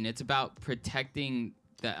vaccine. It's about protecting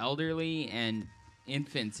the elderly and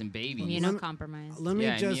infants and babies. Immunocompromised. Let me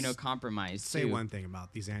just immunocompromised say one thing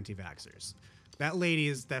about these anti-vaxxers. That lady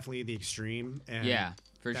is definitely the extreme. And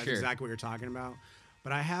for that's sure. Exactly what you're talking about.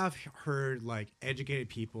 But I have heard like educated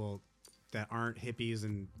people that aren't hippies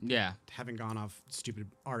and haven't gone off stupid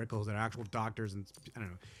articles that are actual doctors, and I don't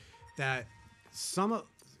know that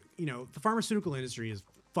the pharmaceutical industry is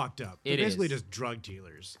fucked up. They're basically just drug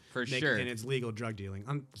dealers. For sure. And it's legal drug dealing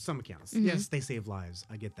on some accounts. Yes, they save lives.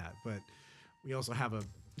 I get that. But we also have a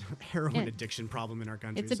heroin addiction problem in our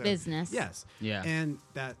country. It's a business. Yes. Yeah. And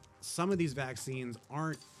that some of these vaccines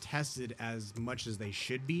aren't tested as much as they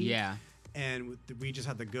should be. Yeah. And we just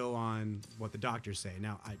have to go on what the doctors say.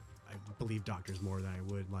 Now, I believe doctors more than I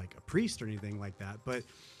would like a priest or anything like that. But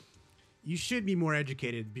you should be more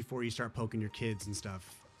educated before you start poking your kids and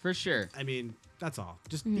stuff. For sure. I mean, that's all.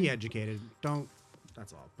 Just be educated.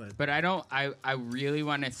 That's all. But I really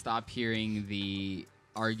want to stop hearing the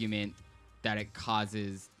argument that it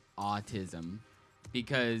causes autism,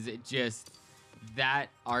 because that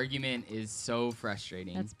argument is so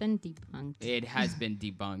frustrating. That's been debunked. It has been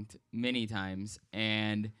debunked many times,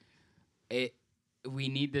 and we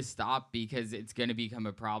need to stop because it's going to become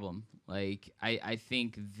a problem. Like, I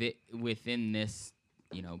think that within this,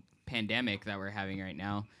 pandemic that we're having right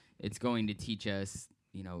now, it's going to teach us,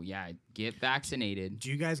 get vaccinated. Do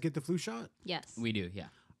you guys get the flu shot? Yes. We do, yeah.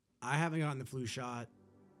 I haven't gotten the flu shot.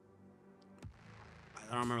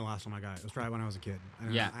 I don't remember the last time I got it. It was probably when I was a kid.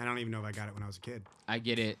 I don't even know if I got it when I was a kid. I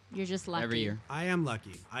get it. You're just lucky. Every year. I am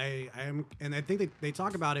lucky. I am, and I think they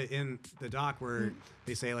talk about it in the doc where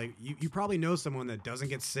they say, like, you probably know someone that doesn't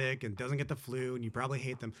get sick and doesn't get the flu, and you probably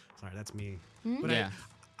hate them. Sorry, that's me. But yeah.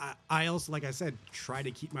 I also, like I said, try to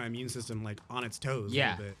keep my immune system like on its toes. Yeah,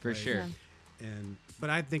 a little bit, for sure. Yeah. But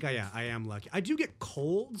I think I am lucky. I do get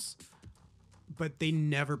colds, but they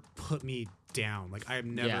never put me down. Like, I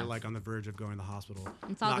am never like on the verge of going to the hospital.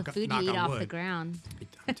 It's all the food you eat off the ground.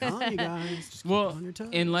 I'm telling you guys, just keep Well, on your toes.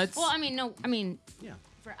 and let's. Well, yeah.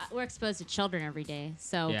 we're exposed to children every day.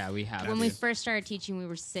 So Yeah, we have. when we first started teaching, we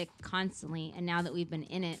were sick constantly, and now that we've been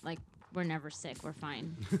in it, like, we're never sick. We're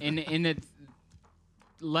fine.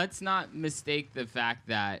 Let's not mistake the fact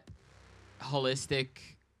that holistic,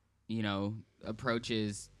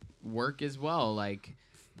 approaches work as well. Like,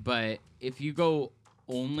 but if you go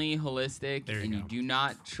only holistic and you do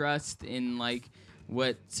not trust in like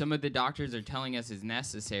what some of the doctors are telling us is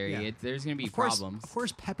necessary, there's going to be problems. Of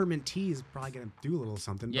course, peppermint tea is probably going to do a little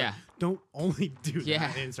something. Yeah. But don't only do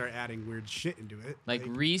that and start adding weird shit into it. Like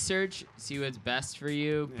research, see what's best for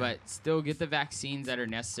you, but still get the vaccines that are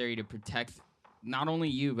necessary to protect not only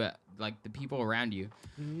you, but like the people around you.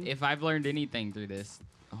 Mm-hmm. If I've learned anything through this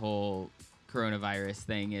whole coronavirus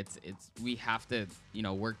thing, it's we have to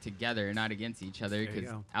work together, not against each other, because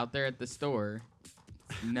out there at the store,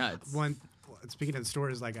 it's nuts. Speaking of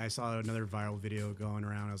stores, like, I saw another viral video going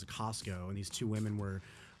around. It was a Costco, and these two women were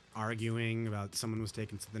arguing about someone was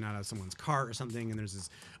taking something out of someone's cart or something, and there's this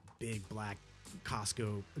big black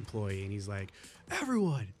Costco employee, and he's like,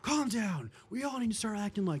 everyone, calm down. We all need to start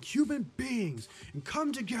acting like human beings and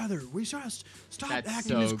come together. We start to stop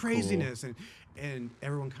acting this craziness. Cool. And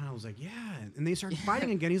everyone kind of was like, yeah. And they started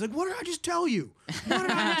fighting again. He's like, what did I just tell you? What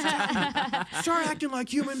did I just tell you? Start acting like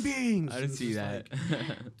human beings. I didn't see that.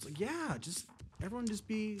 It's like, yeah, everyone just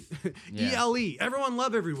be ELE. Everyone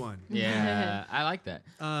love everyone. Yeah, I like that.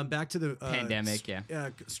 Back to the pandemic,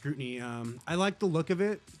 scrutiny. I like the look of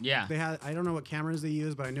it. Yeah. I don't know what cameras they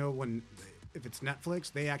use, but I know if it's Netflix,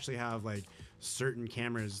 they actually have like certain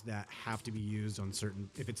cameras that have to be used on certain,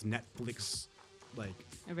 if it's Netflix, like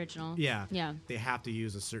original. Yeah. Yeah. They have to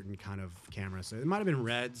use a certain kind of camera. So it might have been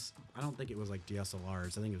Reds. I don't think it was like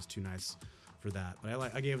DSLRs. I think it was too nice for that.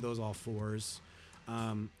 But I gave those all 4s.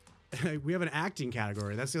 We have an acting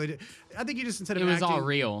category. That's the only. I think you just instead of acting, acting, all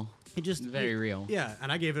real. It just very real. Yeah,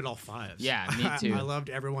 and I gave it all 5s. Yeah, me too. I loved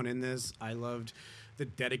everyone in this. I loved the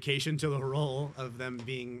dedication to the role of them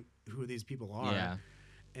being who these people are. Yeah.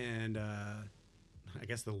 And I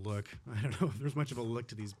guess the look. I don't know if there's much of a look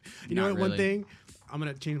to these. You Not know what? really. One thing, I'm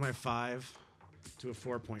gonna change my 5 to a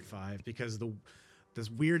 4.5 because this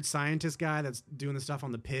weird scientist guy that's doing the stuff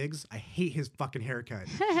on the pigs, I hate his fucking haircut.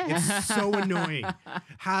 It's so annoying.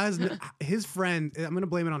 His friend, I'm going to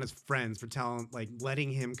blame it on his friends for letting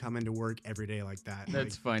him come into work every day like that.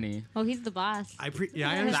 That's funny. Well, he's the boss. I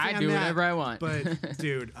understand I do whatever I want. But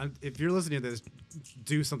dude, if you're listening to this,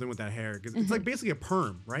 do something with that hair because it's like basically a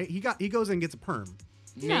perm, right? He goes in and gets a perm.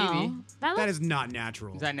 Maybe. No, That is not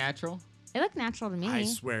natural. Is that natural? It looked natural to me. I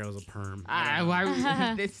swear it was a perm.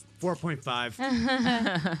 This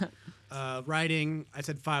 4.5. Writing, I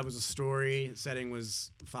said 5 was a story. Setting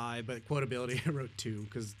was 5, but quotability, I wrote 2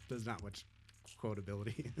 because there's not much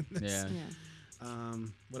quotability in this. Yeah.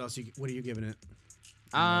 What else? What are you giving it?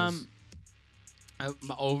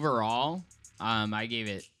 Overall, I gave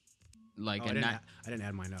it like I didn't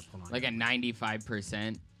add mine up. Hold on. Like a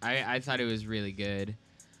 95%. I thought it was really good.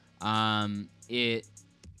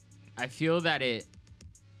 I feel that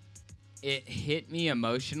it hit me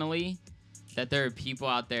emotionally that there are people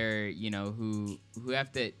out there, who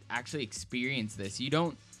have to actually experience this. You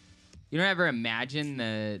don't ever imagine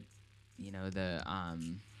the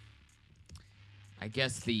I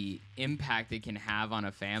guess the impact it can have on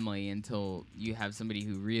a family until you have somebody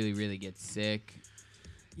who really, really gets sick.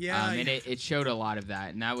 Yeah, and it showed a lot of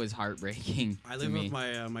that, and that was heartbreaking. I live with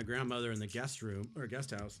my grandmother in the guest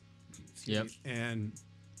house. Yep. And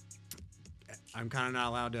I'm kind of not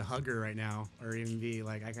allowed to hug her right now, or even be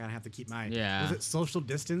like, I kind of have to keep my was it social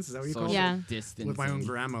distance? Is that what you call it? Yeah. Distance With my own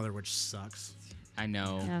grandmother, which sucks. I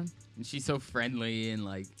know. Yeah. And she's so friendly and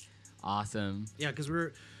like awesome. Yeah, because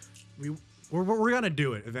we're gonna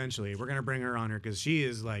do it eventually. We're gonna bring her on her because she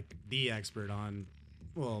is like the expert on.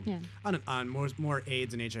 Well, on more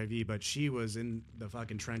AIDS and HIV, but she was in the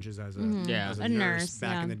fucking trenches as a nurse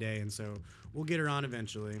back in the day, and so we'll get her on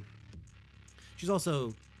eventually. She's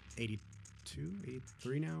also 82,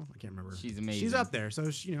 83 now. I can't remember. She's amazing. She's up there, so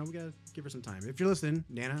we gotta give her some time. If you're listening,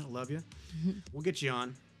 Nana, I love you. We'll get you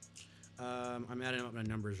on. I'm adding up my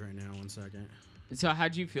numbers right now. 1 second. So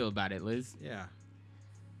how'd you feel about it, Liz? Yeah.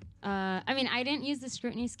 I mean, I didn't use the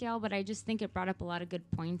scrutiny scale, but I just think it brought up a lot of good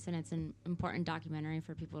points, and it's an important documentary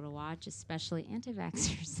for people to watch, especially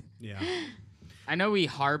anti-vaxxers. Yeah. I know we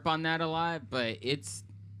harp on that a lot, but it's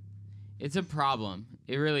a problem.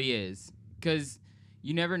 It really is. Because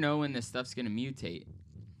you never know when this stuff's going to mutate.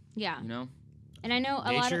 Yeah. And I know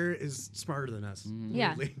Nature is smarter than us.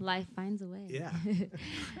 Yeah. Life finds a way. Yeah.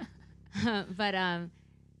 But I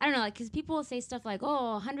don't know, like, because people will say stuff like,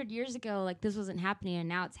 100 years ago, like, this wasn't happening, and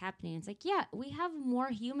now it's happening. It's like, yeah, we have more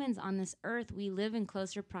humans on this earth. We live in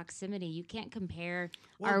closer proximity. You can't compare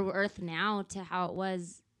our earth now to how it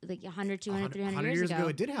was, like, 100, 200, 300 100 years ago.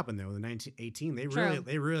 It did happen, though, in 1918. They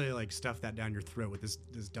really, like, stuffed that down your throat with this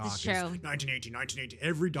doc. It's true. 1918.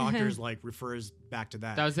 Every doctor's, like, refers back to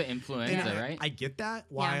that. That was the influenza, right? I get that,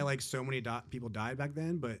 why, like, so many people died back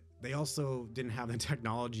then, but they also didn't have the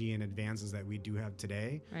technology and advances that we do have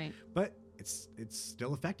today. Right. But it's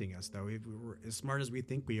still affecting us, though. If we're as smart as we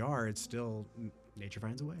think we are, it's still nature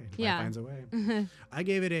finds a way. Life finds a way. I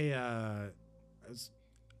gave it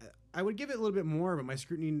I would give it a little bit more, but my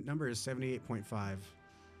scrutiny number is 78.5.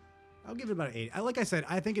 I'll give it about an 8. Like I said,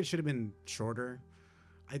 I think it should have been shorter.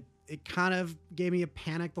 It kind of gave me a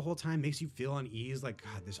panic the whole time, makes you feel unease, like,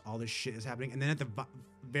 God, all this shit is happening. And then at the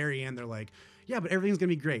very end, they're like, yeah, but everything's going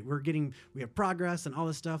to be great. We have progress and all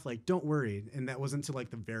this stuff. Like, don't worry. And that wasn't until, like,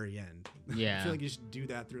 the very end. Yeah. I feel like you should do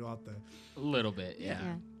that throughout a little bit, yeah.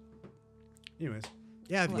 Anyways.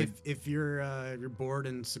 Yeah, if you're bored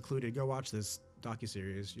and secluded, go watch this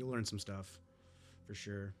docuseries. You'll learn some stuff, for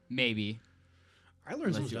sure. Maybe. I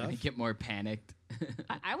learned some stuff. I get more panicked.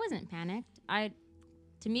 I wasn't panicked.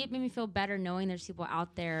 To me, it made me feel better knowing there's people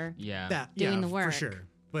out there doing the work. For sure.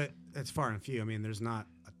 But it's far and few. I mean, there's not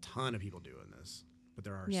a ton of people doing this, but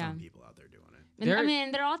there are some people out there doing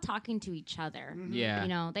it. They're all talking to each other. Mm-hmm.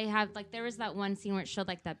 Yeah. They have, like, there was that one scene where it showed,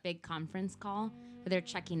 like, that big conference call where they're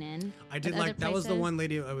checking in. I did like, that was the one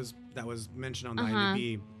lady that was mentioned on the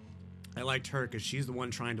IMDb. I liked her because she's the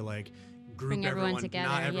one trying to, like, bring everyone together.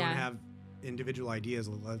 Not everyone have individual ideas.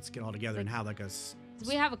 Let's get all together and have, like, a...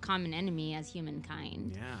 We have a common enemy as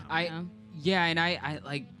humankind. Yeah. And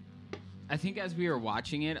I think as we were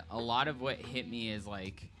watching it, a lot of what hit me is,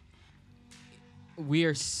 like, we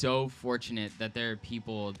are so fortunate that there are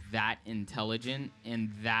people that intelligent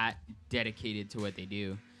and that dedicated to what they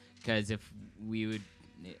do. Because if we would,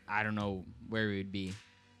 I don't know where we would be.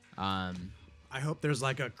 I hope there's,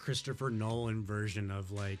 like, a Christopher Nolan version of,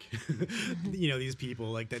 like, these people,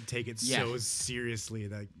 like, that take it so seriously,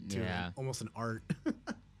 like, to almost an art.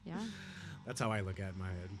 Yeah. That's how I look at it in my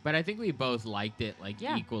head. But I think we both liked it, like,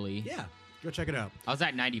 equally. Yeah. Go check it out. I was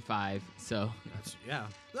at 95, so.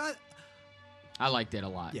 I liked it a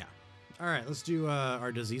lot. Yeah. All right, let's do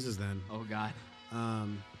our diseases then. Oh, God.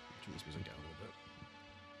 Turn this music down a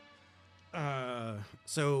little bit.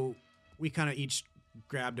 So we kind of each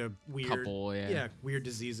grabbed a weird couple, weird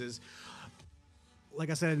diseases. Like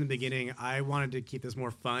I said in the beginning, I wanted to keep this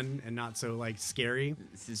more fun and not so, like, scary.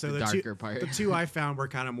 This is the darker part. The two I found were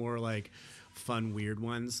kind of more like fun, weird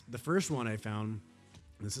ones. The first one I found,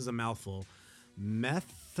 this is a mouthful,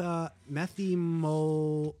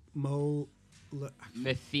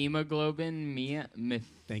 Methemoglobin Mia.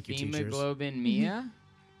 Thank you, teachers. Methemoglobin Mia.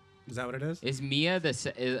 Is that what it is? Is Mia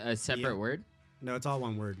a separate word? No, it's all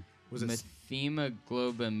one word. Was it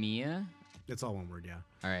Methemoglobamia? It's all one word, yeah.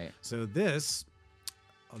 All right. So this,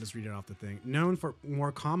 I'll just read it off the thing. Known for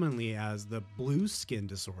more commonly as the blue skin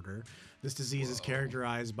disorder, this disease is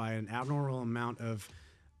characterized by an abnormal amount of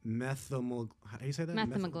how do you say that?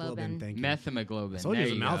 Methemoglobin. Thank you. Methemoglobin. I told you it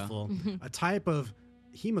was a There you go. mouthful. A type of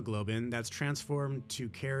hemoglobin that's transformed to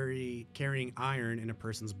carrying iron in a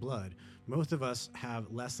person's blood. Most of us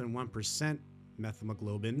have less than 1%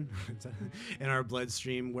 methemoglobin in our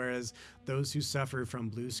bloodstream, whereas those who suffer from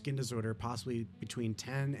blue skin disorder possibly between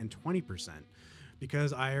 10 and 20%.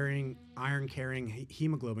 Because iron-carrying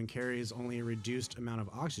hemoglobin carries only a reduced amount of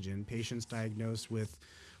oxygen, patients diagnosed with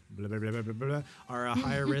blah, blah, blah, blah, blah, blah, are a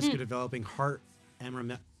higher risk of developing heart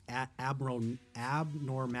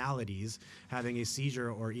abnormalities, having a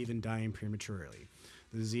seizure, or even dying prematurely.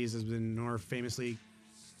 The disease has been more famous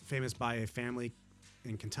by a family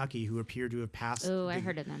in Kentucky who appear to have passed. Oh, I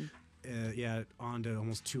heard of them. On to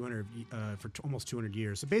almost 200 for almost 200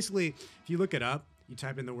 years. So basically, if you look it up, you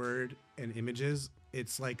type in the word and images,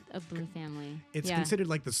 it's like a blue family. It's considered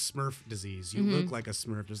like the Smurf disease. You look like a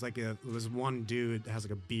Smurf. There was one dude that has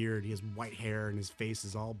like a beard. He has white hair and his face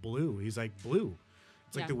is all blue. He's like blue.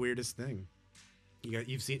 It's like the weirdest thing. You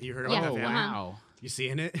heard about that? Oh, wow. You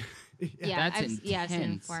seeing it? That's I've seen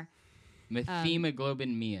it before.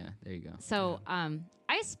 Methemoglobin Mia. There you go. So,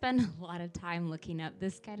 I spend a lot of time looking up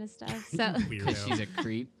this kind of stuff. So Because she's a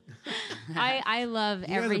creep. I love you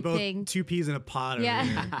everything. Guys are both two peas in a pod. Over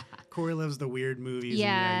here. Corey loves the weird movies.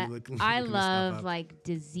 Yeah, and I love like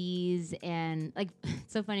disease and like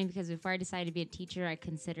it's so funny because before I decided to be a teacher, I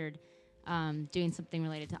considered doing something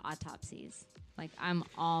related to autopsies. Like I'm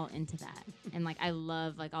all into that, and like I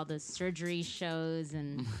love like all those surgery shows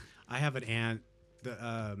and. I have an aunt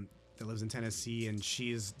that lives in Tennessee, and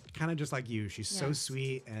she's kind of just like you. She's so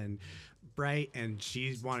sweet and bright, and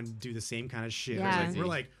she wanted to do the same kind of shit. Yeah. We're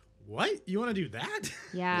like, what? You want to do that?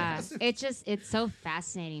 Yeah. It's so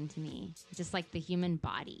fascinating to me. Just like the human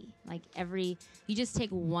body. Like you just take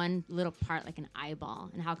one little part, like an eyeball,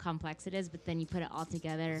 and how complex it is, but then you put it all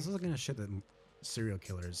together. This is the kind of shit that serial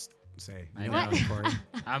killers say. I know. Corey?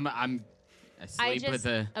 I just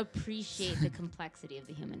appreciate the complexity of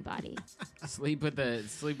the human body. Sleep with the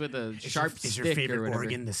sharp stick is your favorite or whatever.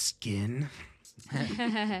 organ the skin?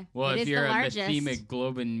 Well, It if is you're the a largest.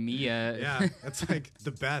 methemoglobin Mia. Yeah, that's like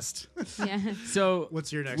the best. Yeah. So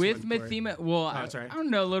what's your next with one, Corey? I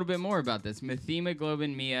don't know a little bit more about this.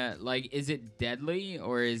 Methemoglobin Mia, like, is it deadly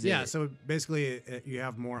or is it? Yeah, so basically you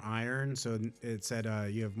have more iron. So it said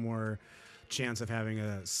you have more chance of having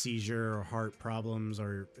a seizure or heart problems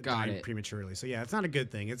or dying prematurely. So yeah, it's not a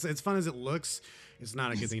good thing. It's fun as it looks. It's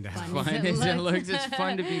not a good thing to have. Fun as it looks. It's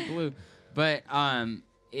fun to be blue, but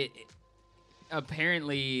it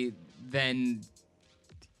apparently then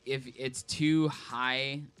if it's too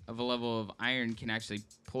high of a level of iron can actually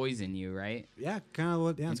poison you, right? Yeah, kind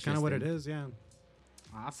of. Yeah, it's kind of what it is. Yeah.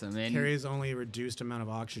 Awesome. And carries only a reduced amount of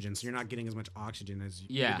oxygen, so you're not getting as much oxygen as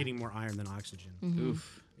you're getting more iron than oxygen. Mm-hmm.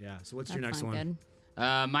 Oof. Yeah. So what's your next one?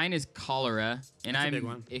 Mine is cholera, and That's a big I'm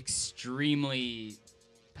one. extremely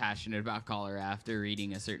passionate about cholera after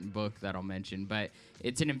reading a certain book that I'll mention. But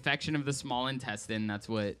it's an infection of the small intestine. That's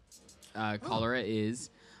what cholera is.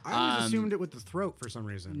 I always assumed it with the throat for some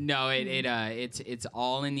reason. No, it's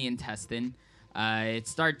all in the intestine. It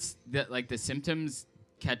starts the symptoms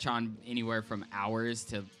catch on anywhere from hours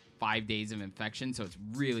to 5 days of infection, so it's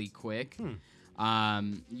really quick.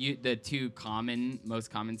 The two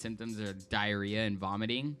most common symptoms are diarrhea and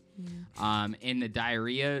vomiting. And the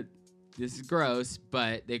diarrhea, this is gross,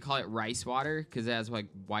 but they call it rice water because it has like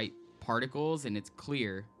white particles and it's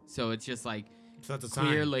clear. So it's just like that's a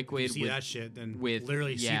clear sign. liquid. If you see that shit, then with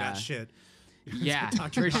literally see that shit. Yeah,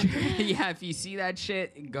 for sure. Yeah, if you see that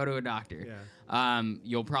shit, go to a doctor. Yeah.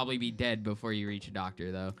 You'll probably be dead before you reach a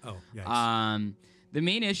doctor, though. Oh, yikes. The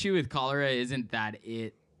main issue with cholera isn't that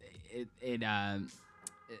the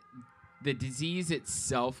disease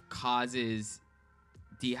itself causes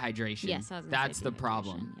dehydration. Yes, I was gonna that's say the dehydration,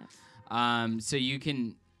 problem. Yep. So you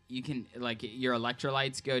can like your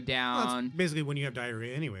electrolytes go Well, down. that's basically when you have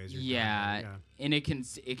diarrhea, anyways. Yeah, and it can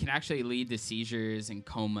actually lead to seizures and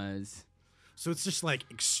comas. So it's just like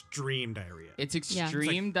extreme diarrhea. It's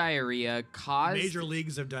extreme diarrhea caused major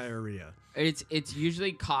leagues of diarrhea. It's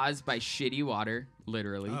usually caused by shitty water,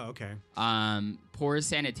 literally. Oh, okay. Poor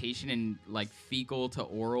sanitation and like fecal to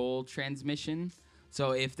oral transmission.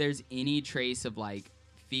 So if there's any trace of like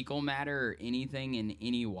fecal matter or anything in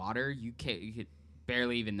any water, you could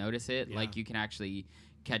barely even notice it. Yeah. Like you can actually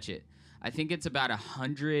catch it. I think it's about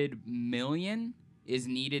 100 million is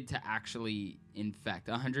needed to actually infect.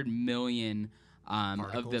 100 million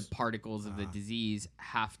of the particles of the disease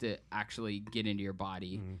have to actually get into your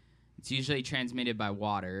body. It's usually transmitted by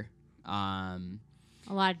water. A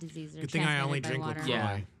lot of diseases are Good thing I only transmitted by drink water.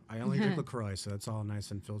 LaCroix. I only drink LaCroix, so that's all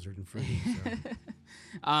nice and filtered and fruity. So.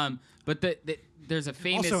 But there's a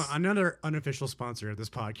famous also another unofficial sponsor of this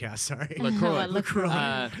podcast. Sorry, LaCroix.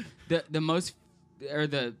 LaCroix. The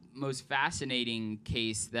most fascinating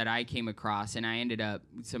case that I came across, and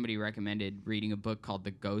somebody recommended reading a book called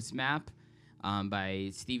The Ghost Map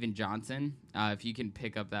by Stephen Johnson. If you can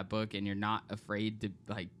pick up that book and you're not afraid to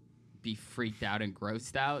like be freaked out and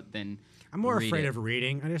grossed out, then I'm more afraid of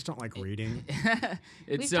reading. I just don't like reading.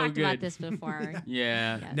 We've so talked good. about this before.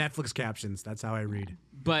 Yeah. Netflix captions. That's how I read.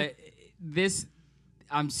 But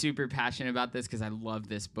I'm super passionate about this because I love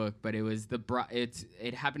this book. But it was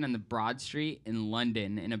it happened on the Broad Street in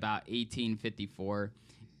London in about 1854.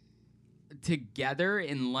 Together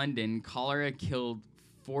in London, cholera killed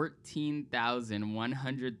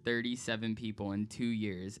 14,137 people in 2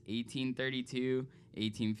 years, 1832,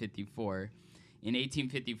 1854. In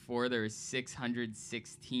 1854, there were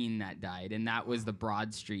 616 that died, and that was the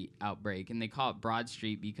Broad Street outbreak. And they call it Broad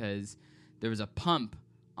Street because there was a pump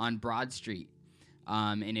on Broad Street,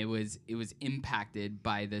 and it was impacted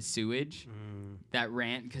by the sewage that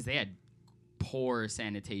ran because they had poor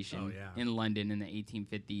sanitation in London in the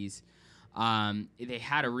 1850s. They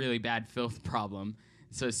had a really bad filth problem,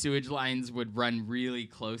 so sewage lines would run really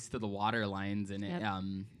close to the water lines,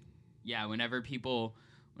 and whenever people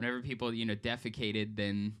defecated,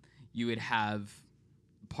 then you would have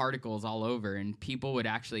particles all over, and people would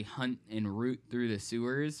actually hunt and root through the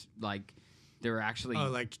sewers. Like there were actually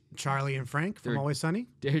like Charlie and Frank from Always Sunny.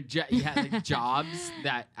 Like jobs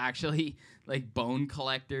that actually like bone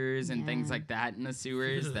collectors and things like that in the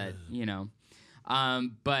sewers. That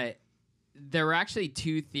but there were actually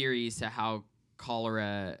two theories to how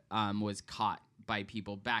cholera was caught by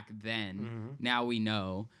people back then. Mm-hmm. Now we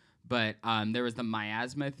know. But there was the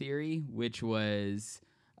miasma theory, which was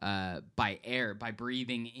by air, by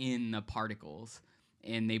breathing in the particles.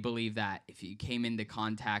 And they believe that if you came into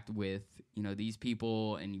contact with, these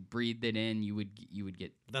people and you breathed it in, you would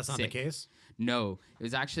get That's sick. Not the case? No. It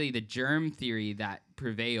was actually the germ theory that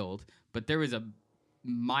prevailed. But there was a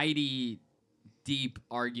mighty deep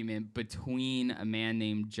argument between a man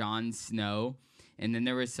named John Snow and then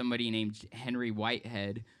there was somebody named Henry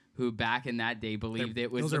Whitehead, who back in that day believed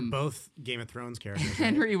it was... Those are both Game of Thrones characters, right?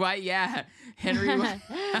 Henry White, yeah. Henry I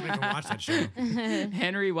can watch that show.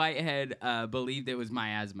 Henry Whitehead believed it was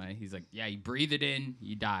miasma. He's like, yeah, you breathe it in,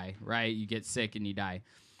 you die, right? You get sick and you die.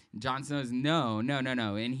 Jon Snow's, no.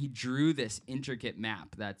 And he drew this intricate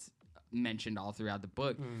map that's mentioned all throughout the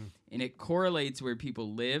book. And it correlates where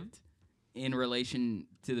people lived in relation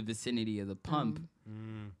to the vicinity of the pump.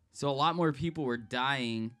 So a lot more people were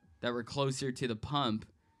dying that were closer to the pump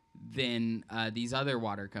than these other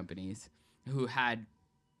water companies who had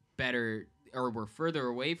better or were further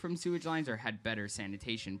away from sewage lines or had better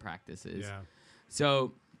sanitation practices. Yeah.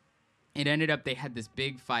 So it ended up they had this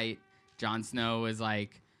big fight. Jon Snow was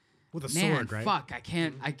like, with a sword, right? Fuck, I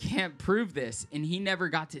can't prove this. And he never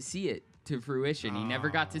got to see it to fruition. He never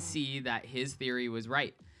got to see that his theory was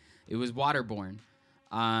right. It was waterborne.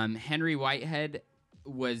 Henry Whitehead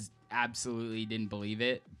absolutely didn't believe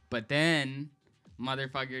it. But then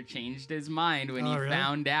motherfucker changed his mind when he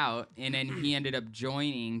found out. And then he ended up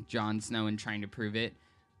joining Jon Snow and trying to prove it.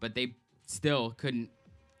 But they still couldn't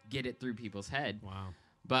get it through people's head. Wow.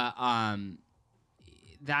 But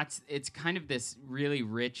it's kind of this really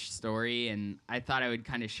rich story, and I thought I would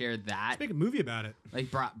kind of share that. Let's make a movie about it. Like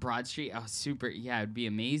Broad Street, super, yeah, it'd be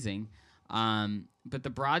amazing. But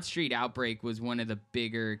the Broad Street outbreak was one of the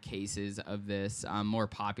bigger cases of this, more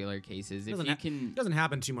popular cases. It doesn't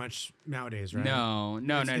happen too much nowadays, right? No.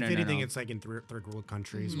 If anything, it's like in third world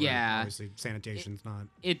countries. Where obviously sanitation's not.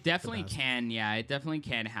 It definitely can. Yeah, it definitely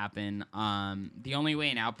can happen. The only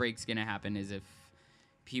way an outbreak's gonna happen is if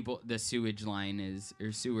the sewage line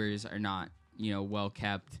sewers are not, well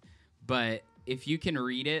kept. But if you can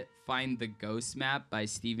read it, find The Ghost Map by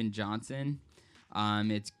Stephen Johnson.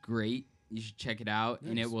 It's great. You should check it out,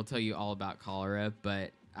 and it will tell you all about cholera.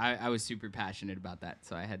 But I was super passionate about that,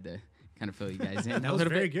 so I had to kind of fill you guys in. That was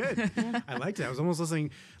very good. I liked it. I was almost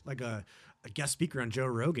listening like a guest speaker on Joe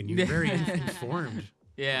Rogan. You were very informed.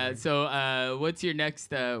 Yeah. So, what's your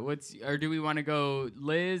next? Or do we want to go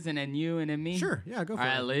Liz and then you and then me? Sure. Yeah. Go for it.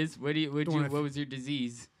 All right, Liz. What was your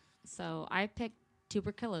disease? So I picked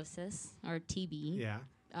tuberculosis or TB. Yeah.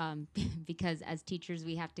 Because as teachers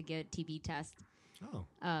we have to get TB test. Oh.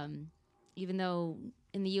 Even though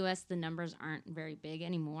in the U.S. the numbers aren't very big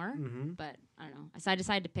anymore, but I don't know. So I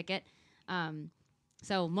decided to pick it.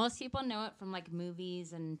 So most people know it from like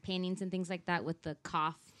movies and paintings and things like that with the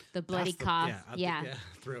cough, the bloody cough. Yeah.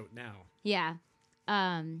 Throat now. Yeah.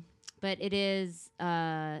 But it is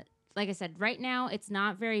like I said, right now it's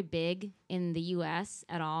not very big in the U.S.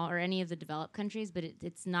 at all or any of the developed countries, but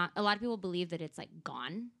it's not. A lot of people believe that it's like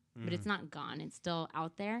gone, but it's not gone. It's still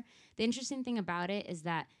out there. The interesting thing about it is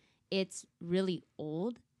that it's really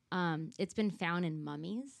old. It's been found in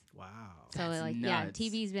mummies. Wow. So That's like, nuts.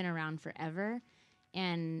 TB's been around forever,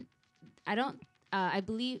 and I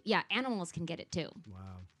believe, animals can get it too.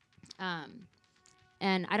 Wow.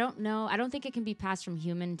 And I don't know. I don't think it can be passed from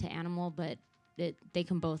human to animal, but they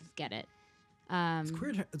can both get it. It's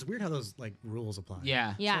weird how those like rules apply.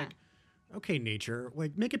 Yeah. Yeah. Like, okay, nature,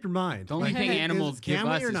 like make up your mind. The only Like, thing animals give can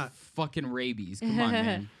we us or is not? fucking rabies. Come on,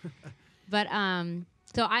 man. But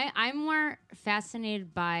so I'm more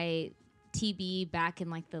fascinated by TB back in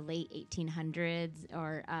like the late 1800s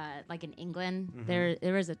or like in England. There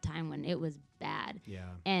was a time when it was bad. Yeah.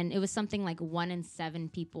 And it was something like 1 in 7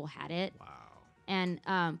 people had it. Wow. And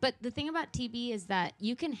but the thing about TB is that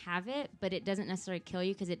you can have it, but it doesn't necessarily kill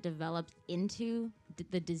you because it develops into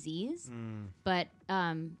the disease. But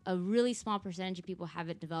a really small percentage of people have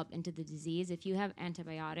it develop into the disease. If you have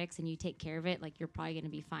antibiotics and you take care of it, like you're probably going to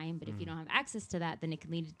be fine. But if you don't have access to that, then it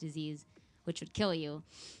can lead to disease, which would kill you.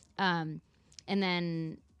 And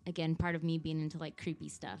then again, part of me being into like creepy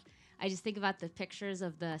stuff, I just think about the pictures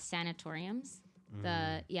of the sanatoriums.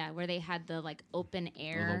 Where they had the like open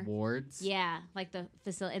air The wards. Yeah, like the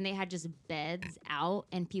facility, and they had just beds out,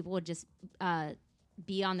 and people would just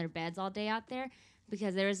be on their beds all day out there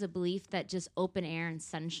because there was a belief that just open air and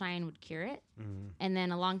sunshine would cure it. And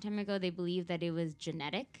then a long time ago, they believed that it was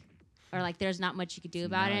genetic, or like there's not much you could do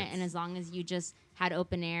about it, and as long as you just had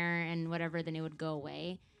open air and whatever, then it would go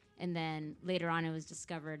away. And then later on, it was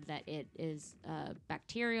discovered that it is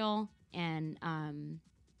bacterial and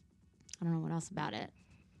I don't know what else about it.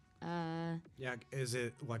 Yeah, is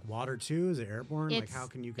it like water too? Is it airborne? Like It's how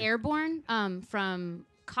can you airborne from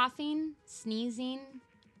coughing, sneezing,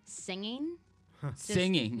 singing. Just-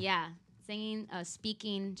 Singing. Yeah, singing,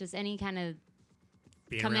 speaking, just any kind of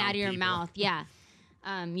being coming around out of your people? mouth. Yeah,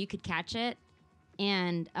 you could catch it,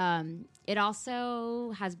 and it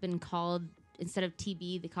also has been called, instead of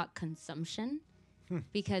TB, they call it consumption.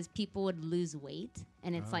 Because people would lose weight,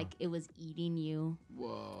 and it's like it was eating you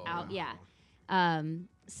Whoa. out. Yeah.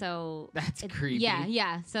 So That's creepy.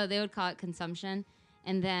 Yeah. So they would call it consumption,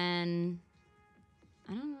 and then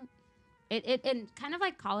I don't know. It kind of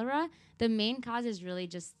like cholera. The main cause is really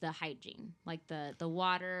just the hygiene, like the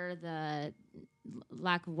water, the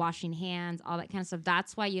lack of washing hands, all that kind of stuff.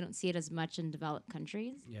 That's why you don't see it as much in developed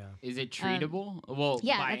countries. Yeah. Is it treatable?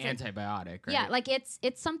 yeah, by that's antibiotic, right? Yeah, like it's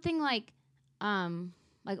something like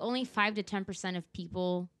only 5 to 10% of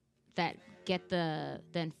people that get the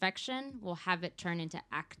infection will have it turn into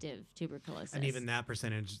active tuberculosis. And even that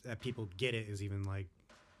percentage that people get it is even like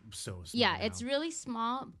so small. Yeah, now. it's really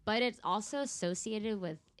small, but it's also associated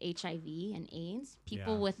with HIV and AIDS.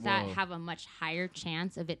 People Yeah. with that Whoa. have a much higher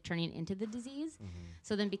chance of it turning into the disease.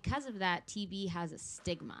 So then because of that, TB has a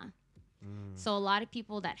stigma. So a lot of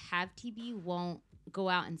people that have TB won't go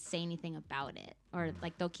out and say anything about it, or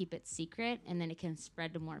like they'll keep it secret, and then it can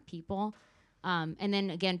spread to more people. And then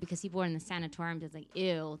again, because people are in the sanatoriums, it's like,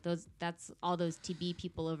 ew, that's all those TB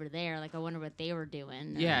people over there. Like, I wonder what they were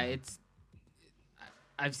doing. Yeah,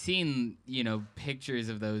 I've seen, pictures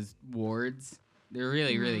of those wards. They're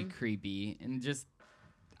really, really creepy. And just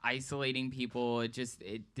isolating people, it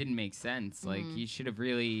didn't make sense. Like, you should have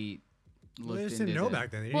really looked Well, they just into didn't know the-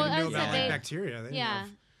 back then. They Well, didn't know as I about said, like they- bacteria. They didn't Yeah,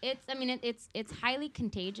 have- it's highly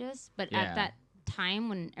contagious, but Yeah. at that time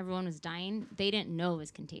when everyone was dying, they didn't know it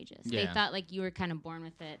was contagious. They Yeah. thought like you were kind of born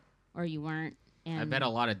with it or you weren't. And I bet a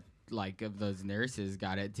lot of, of those nurses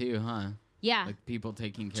got it too, huh? yeah, Like, people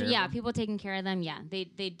taking care of yeah, them? people taking care of them. Yeah, they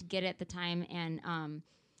get it at the time, and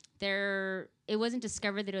it wasn't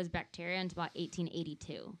discovered that it was bacteria until about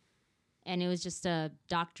 1882. And it was just a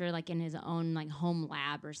doctor, like in his own like home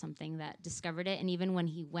lab or something, that discovered it. And even when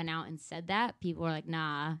he went out and said that, people were like,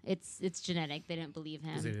 "Nah, it's genetic." They didn't believe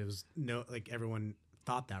him. Because it was everyone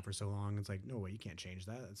thought that for so long. It's like, no way, you can't change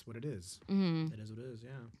that. That's what it is. Mm-hmm. It is what it is.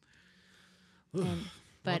 Yeah.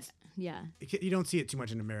 But yeah, You don't see it too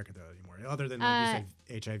much in America though anymore, other than like you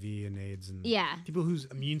said, HIV and AIDS and yeah. people whose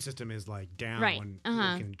immune system is like down Right. when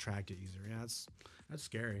Uh-huh. they can attract it easier. Yeah, that's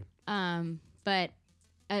scary. But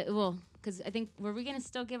because I think, were we gonna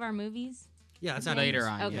still give our movies? Yeah, that's Later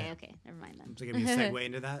on, Okay, yeah. okay, never mind then. So give me a segue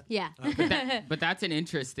into that. Yeah. But that's an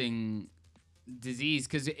interesting disease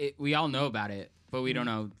because we all know about it, but we don't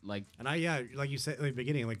know, like... And like you said at the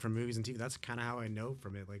beginning, like from movies and TV, that's kind of how I know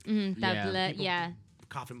from it. Like That Yeah. blood, People yeah.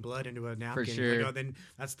 coughing blood into a napkin. sure. Like, oh, then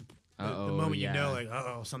that's the Uh-oh, moment yeah. you know,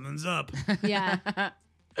 like, something's up. Yeah.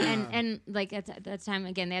 And like at that time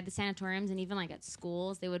again, they had the sanatoriums, and even like at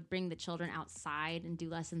schools, they would bring the children outside and do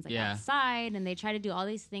lessons like outside, and they try to do all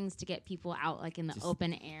these things to get people out like in the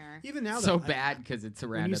open air. Even now, so bad because it's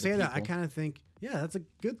around. When you say people. that, I kind of think, yeah, that's a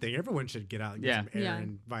good thing. Everyone should get out and get some air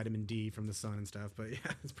and vitamin D from the sun and stuff. But yeah,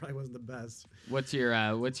 this probably wasn't the best. What's your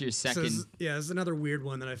second? So this is another weird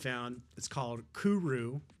one that I found. It's called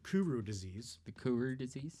Kuru disease. The Kuru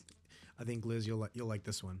disease. I think Liz, you'll like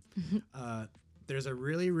this one. There's a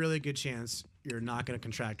really, really good chance you're not going to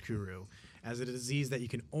contract Kuru, as a disease that you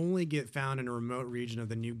can only get found in a remote region of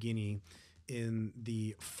the New Guinea in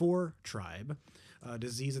the 4 tribe.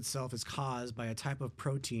 Disease itself is caused by a type of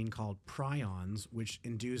protein called prions, which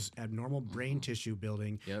induce abnormal brain tissue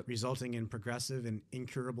building, resulting in progressive and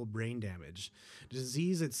incurable brain damage. The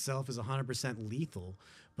disease itself is 100% lethal,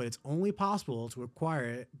 but it's only possible to acquire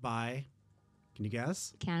it by, can you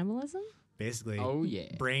guess? Cannibalism? Basically,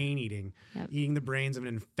 brain eating, eating the brains of an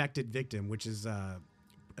infected victim, which is, and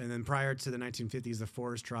then prior to the 1950s, the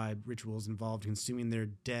Forest Tribe rituals involved consuming their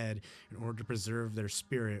dead in order to preserve their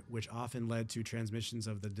spirit, which often led to transmissions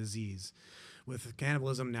of the disease. With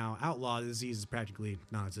cannibalism now outlawed, the disease is practically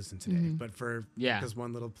non-existent today. But for because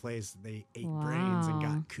one little place, they ate brains and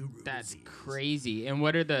got Kuru That's disease. crazy. And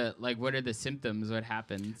what are the symptoms? What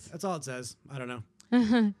happens? That's all it says. I don't know.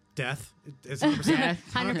 Death. It's 100%,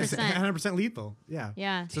 100% lethal. Yeah.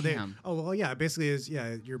 Yeah. So basically is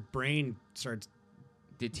your brain starts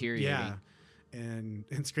deteriorating. Yeah. And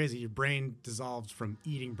it's crazy. Your brain dissolves from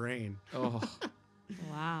eating brain. Oh.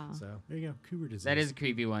 Wow. So there you go. Kuru disease. That is a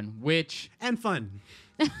creepy one. And fun.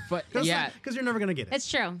 But because you're never gonna get it. It's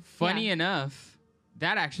true. Funny enough,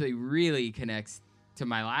 that actually really connects to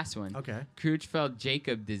my last one. Okay.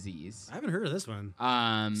 Creutzfeldt-Jakob disease. I haven't heard of this one.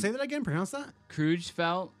 Say that again. Pronounce that.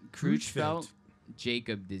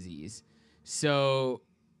 Creutzfeldt-Jakob disease. So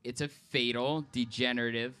it's a fatal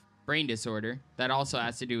degenerative brain disorder that also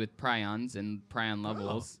has to do with prions and prion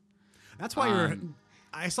levels. That's why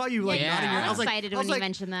I saw you nodding your head. I was excited when you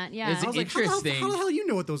mentioned that. Yeah. It's interesting. How the hell you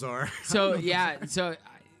know what those are? So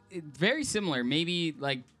very similar. Maybe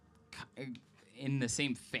like in the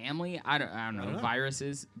same family. I don't know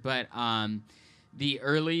viruses, but the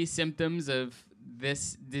early symptoms of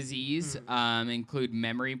this disease include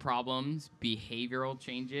memory problems, behavioral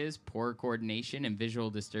changes, poor coordination, and visual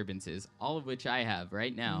disturbances, all of which I have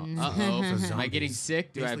right now. Am I getting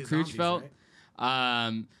sick? Do I have Creutzfeldt?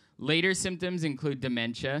 Right? Later symptoms include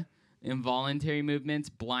dementia, involuntary movements,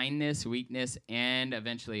 blindness, weakness, and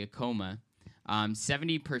eventually a coma.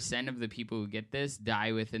 70% of the people who get this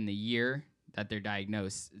die within the year that they're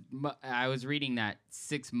diagnosed. I was reading that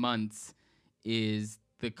 6 months is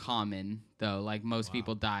the common, though. Like most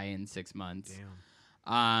people die in 6 months.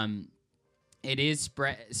 Damn. It is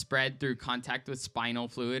spread through contact with spinal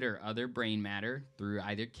fluid or other brain matter through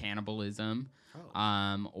either cannibalism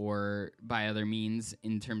or by other means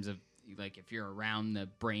in terms of like if you're around the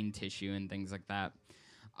brain tissue and things like that.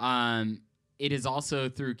 It is also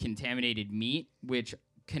through contaminated meat, which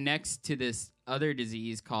connects to this other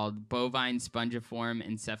disease called bovine spongiform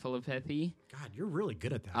encephalopathy. God, you're really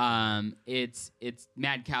good at that. It's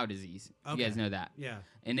mad cow disease. Okay. You guys know that. Yeah.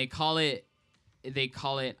 And they call it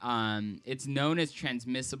it's known as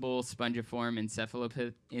transmissible spongiform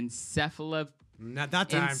encephalopathy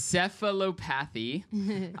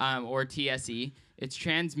or TSE. It's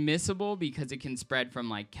transmissible because it can spread from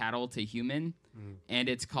like cattle to human, and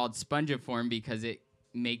it's called spongiform because it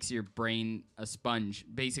makes your brain a sponge,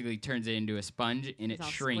 basically turns it into a sponge, and it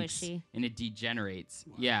shrinks squishy. And it degenerates.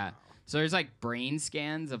 Wow. Yeah. So there's like brain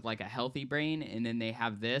scans of like a healthy brain, and then they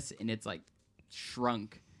have this, and it's like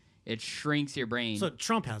shrunk. It shrinks your brain. So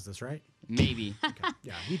Trump has this, right? Maybe. Okay.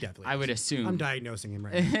 Yeah, he definitely I would assume. I'm diagnosing him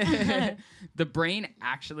right now. The brain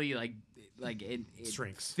actually like it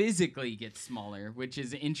shrinks. Physically gets smaller, which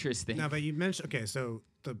is interesting. No, but you mentioned, okay, so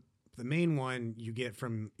the main one you get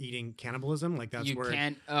from eating cannibalism, like that's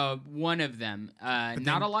where... one of them.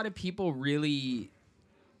 Not a lot of people really...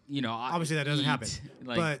 obviously that doesn't happen.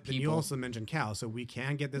 Like but then you also mentioned cow, so we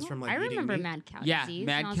can get this from like eating remember meat? mad cow disease. Yeah,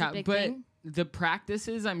 mad cow. But thing. The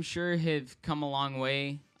practices, I'm sure, have come a long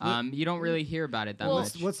way. You don't really hear about it that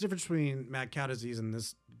much. What's the difference between mad cow disease and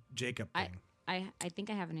this Jacob thing? I think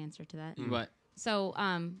I have an answer to that. What? So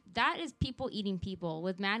that is people eating people.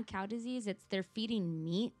 With mad cow disease, they're feeding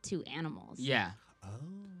meat to animals. Yeah. Oh.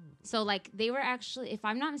 So like they were actually, if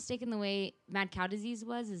I'm not mistaken, the way mad cow disease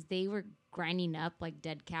was is they were grinding up like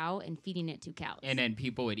dead cow and feeding it to cows. And then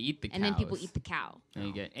people would eat the cows. And then people eat the cow.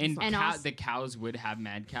 The cows would have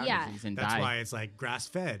mad cow disease and die. That's why it's like grass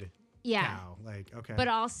fed. Yeah. cow. Like, okay. But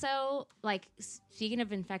also, like, speaking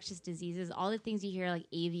of infectious diseases, all the things you hear, like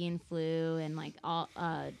avian flu and like all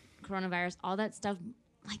coronavirus, all that stuff,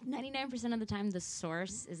 like 99% of the time, the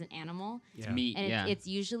source is an animal. It's meat. And it's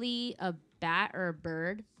usually a bat or a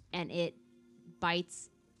bird, and it bites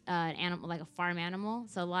an animal, like a farm animal.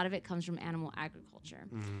 So a lot of it comes from animal agriculture.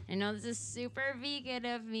 Mm-hmm. I know this is super vegan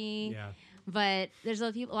of me. Yeah. But there's a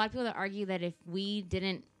lot of people that argue that if we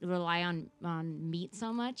didn't rely on meat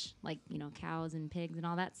so much, like, you know, cows and pigs and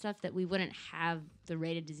all that stuff, that we wouldn't have the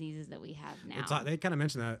rate of diseases that we have now. They kind of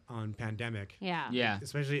mentioned that on Pandemic. Yeah. Yeah.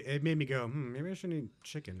 Especially, it made me go, maybe I shouldn't eat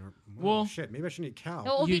chicken. Or, Well, shit, maybe I shouldn't eat cow.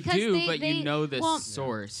 Well, you because do, they- but you they- know the well,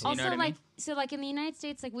 source. You Also, know what I mean? so like in the United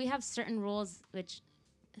States, like we have certain rules which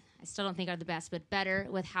I still don't think are the best, but better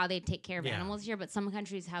with how they take care of Yeah. animals here. But some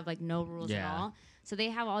countries have like no rules at Yeah. all. So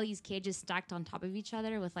they have all these cages stacked on top of each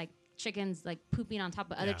other with like chickens like pooping on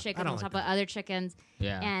top of other Yeah, I chickens don't on like top that. of other chickens.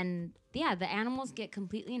 Yeah. And yeah, the animals get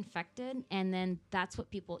completely infected, and then that's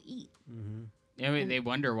what people eat. I mean, they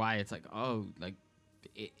wonder why. It's like, oh, like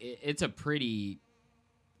it's a pretty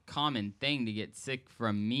common thing to get sick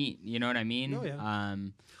from meat. You know what I mean? Oh,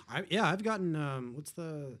 yeah. I've gotten what's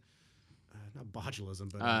the not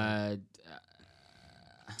botulism, but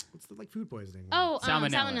what's the like food poisoning? Oh, Salmonella.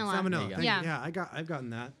 salmonella. Salmonella. There you Thank go. you. Yeah, I've gotten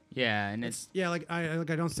that. yeah, and it's Yeah, like I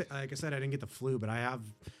don't say, like I said, I didn't get the flu, but I have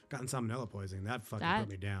gotten salmonella poisoning. That fucking That put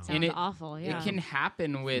me down. sounds And it- awful. Yeah. it can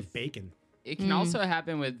happen with. Bacon. It can also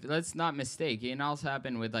happen with. Let's not mistake. It can also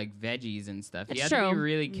happen with like veggies and stuff. You It's have to be true.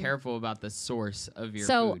 really careful about the source of your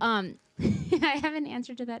So, food. I have an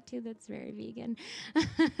answer to that too. That's very vegan.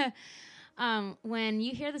 When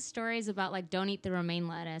you hear the stories about like don't eat the romaine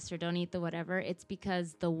lettuce or don't eat the whatever, it's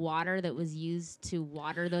because the water that was used to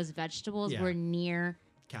water those vegetables Yeah. were near,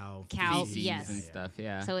 Cow. Feces, Feces yes. and stuff.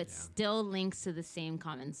 Yeah. so it still links to the same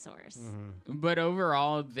common source. But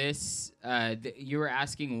overall, this you were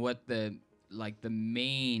asking what the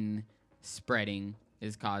main spreading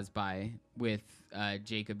is caused by with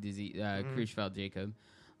Jacob disease, Creutzfeldt Jacob.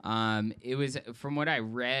 It was, from what I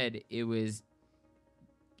read, it was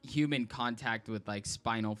human contact with like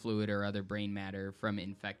spinal fluid or other brain matter from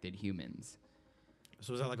infected humans.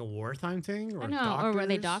 So is that like a wartime thing, or I know. Or were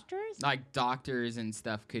they doctors? doctors? Like doctors and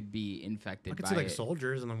stuff could be infected I could by see like it.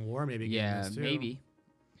 soldiers in the war maybe. getting Yeah, this too. maybe.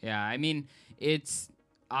 Yeah, I mean, it's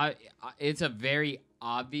a very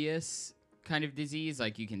obvious kind of disease.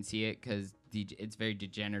 Like you can see it because it's very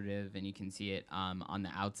degenerative, and you can see it on the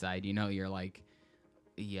outside. You know, you're like,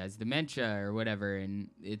 he has dementia or whatever, and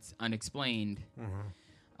it's unexplained.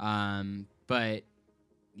 But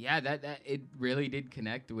yeah, that it really did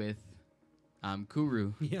connect with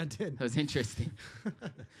Kuru. Yeah, it did. That was interesting.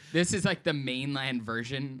 This is like the mainland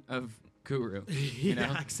version of Kuru. You know?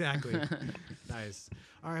 Yeah, exactly. Nice.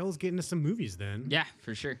 All right, let's get into some movies then. Yeah,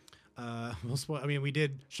 for sure. I mean, we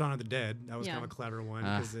did Shaun of the Dead. That was kind Yeah. of a clever one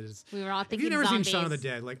because it is. We were all If thinking you've never zombies. seen Shaun of the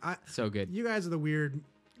Dead, like So good. you guys are the weird,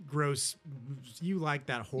 gross. You like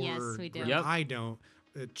that horror. Yes, we do. gr- Yep. I don't.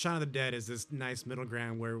 Shaun of the Dead is this nice middle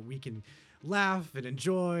ground where we can laugh and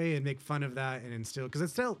enjoy and make fun of that and instill, because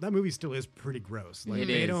it's still, that movie still is pretty gross. Like It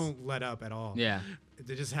they is. don't let up at all. Yeah,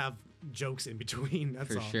 They just have jokes in between.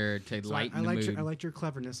 That's for all. sure. To So lighten I the liked mood. I liked your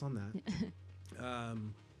cleverness on that.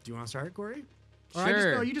 Do you want to start, Corey? Or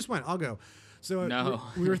Sure. you just went. I'll go. So No.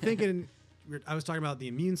 we were thinking. I was talking about the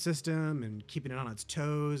immune system and keeping it on its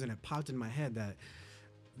toes, and it popped in my head that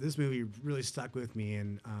this movie really stuck with me.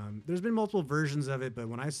 And there's been multiple versions of it, but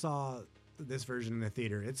when I saw this version in the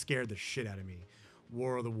theater, it scared the shit out of me.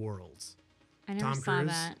 War of the Worlds. I never Tom saw Cruise.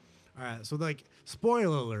 that. All right, so like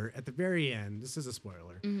spoiler alert at the very end. This is a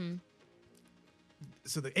spoiler. Mm-hmm.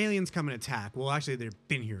 So the aliens come and attack. Well, actually, they've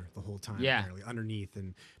been here the whole time, Yeah. apparently, underneath,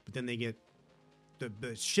 but then they get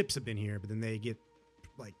the ships have been here, but then they get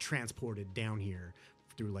like transported down here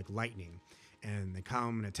through like lightning, and they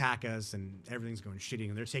come and attack us, and everything's going shitty,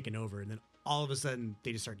 and they're taking over, and then all of a sudden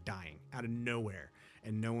they just start dying out of nowhere,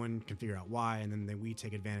 and no one can figure out why, and then we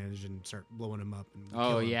take advantage and start blowing them up. And Oh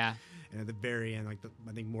kill 'em. yeah, And at the very end, like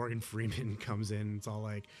I think Morgan Freeman comes in. And it's all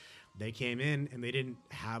like they came in and they didn't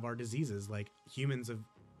have our diseases. Like humans have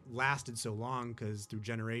lasted so long because through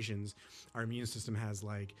generations, our immune system has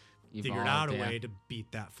like figured out a Evolved, yeah. way to beat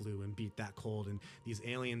that flu and beat that cold. And these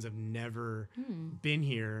aliens have never been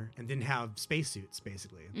here and didn't have spacesuits.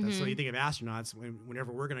 Basically, that's what you think of astronauts.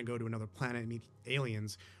 Whenever we're gonna go to another planet and meet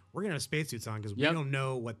aliens, we're gonna have spacesuits on because Yep. we don't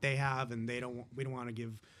know what they have, and we don't want to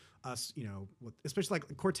give us, especially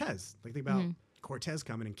like Cortez. Like think about Cortez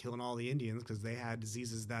coming and killing all the Indians because they had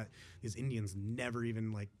diseases that these Indians never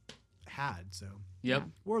even like had. So yep,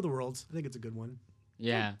 War of the Worlds, I think it's a good one.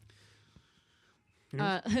 yeah.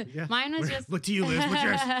 Yeah. Mine was just Look to you, Liz. What's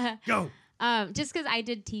yours? Go. Just because I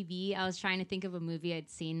did TV, I was trying to think of a movie I'd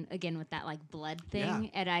seen again with that like blood thing,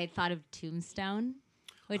 and I thought of Tombstone,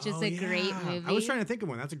 which is a great movie. I was trying to think of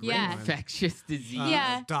one. That's a great one. Infectious Disease.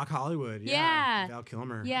 Doc Hollywood. Yeah. Val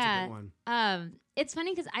Kilmer. Yeah. That's a good one. It's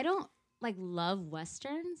funny because I don't like love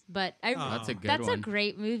westerns, but that's a good that's one. a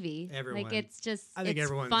great movie. Everyone. Like it's just I think it's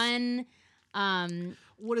everyone's- fun.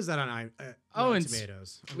 What is that on and Rotten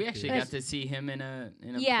Tomatoes? We actually got to see him in a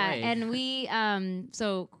yeah, play. and we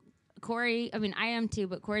so Corey, I mean I am too,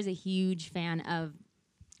 but Corey's a huge fan of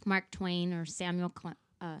Mark Twain or Samuel Clemens.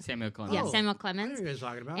 Samuel Clemens. Yeah, Samuel I know Clemens. what you guys are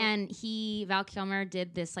talking about. And Val Kilmer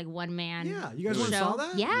did this like one man. Yeah, you guys show. went and saw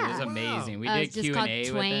that? Yeah, It was amazing. We It's did just Q&A called with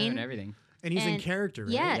him Twain. and everything. And he's in And- character,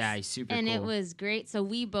 right? Yes. Yeah, he's super and cool. it was great. So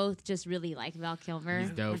we both just really like Val Kilmer. He's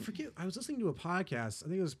dope. I forget. I was listening to a podcast. I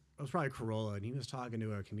think it was probably Corolla, and he was talking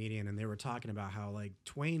to a comedian, and they were talking about how like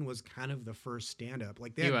Twain was kind of the first stand-up.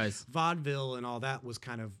 Like He was. vaudeville and all that was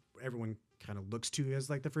kind of everyone kind of looks to as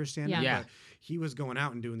like the first stand-up. Yeah. But he was going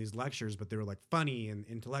out and doing these lectures, but they were like funny and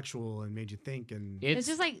intellectual and made you think. And It's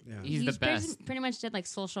just like Yeah. He's the best. Pretty much did like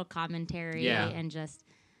social commentary Yeah. and just.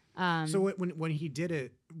 so when he did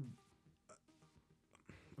it,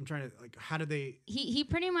 I'm trying to like, how did they? He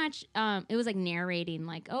pretty much it was like narrating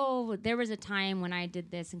like, oh, there was a time when I did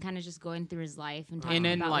this, and kind of just going through his life and talking And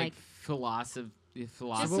then about like philosophy. his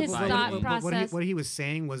Philosophy. thought process. What he was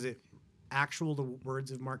saying, was it actual the words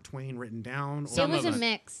of Mark Twain written down? Or Some it was of a it.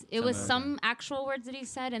 mix. It Some was of it. some actual words that he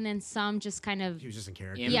said, and then some just kind of he was just in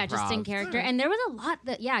character. Yeah. yeah, just in Improv. character. And there was a lot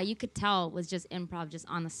that you could tell was just improv, just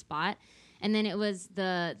on the spot. And then it was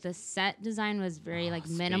the set design was very like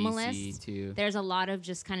Spacey, minimalist. too. There's a lot of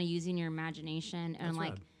just kind of using your imagination and That's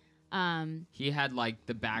like rad. He had like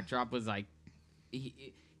the backdrop was like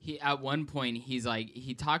he at one point he's like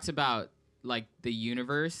he talks about like the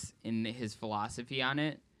universe and his philosophy on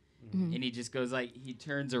it. Mhm. And he just goes like he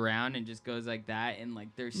turns around and just goes like that and like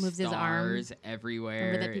there's Moves his arm. stars everywhere.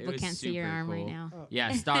 remember that It people was can't see your super arm right cool. now.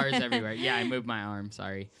 Yeah, stars everywhere. Yeah, I moved my arm.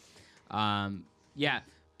 Sorry. Yeah,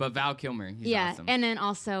 but Val Kilmer, he's Yeah, awesome. and then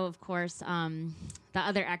also of course the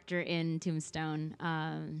other actor in Tombstone.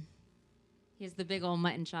 He has the big old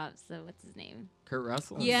mutton chops. So what's his name? Kurt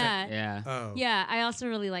Russell. Yeah. Yeah. Oh. Yeah, I also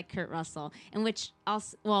really like Kurt Russell, and which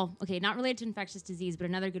also, well, okay, not related to Infectious Disease, but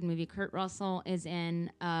another good movie. Kurt Russell is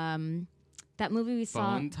in that movie we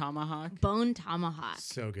saw, Bone Tomahawk. Bone Tomahawk.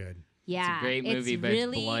 So good. Yeah, It's a great movie, but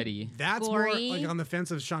really it's bloody. That's gory. more like on the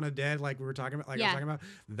fence of Shaun of Dead, like we were talking about. Like I Yeah. was talking about.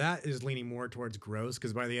 That is leaning more towards gross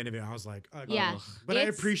because by the end of it, I was like, ugh. Yeah. But I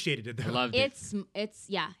It's- appreciated it though. Loved it.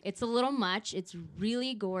 It's a little much. It's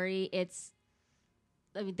really gory.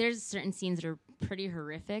 I mean, there's certain scenes that are pretty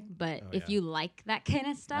horrific, but if yeah. you like that kind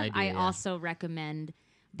of stuff, I do, I yeah. also recommend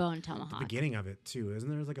Bone The Tomahawk. beginning of it too, isn't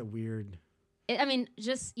there like a weird? I mean,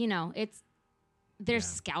 just there's Yeah.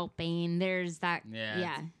 scalping. There's that. Yeah.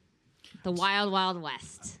 Yeah. The Wild Wild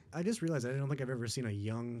West. I just realized I don't think I've ever seen a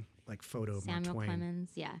young like photo of Samuel Mark Twain.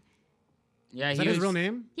 Clemens. Yeah. Yeah, Is he that his was real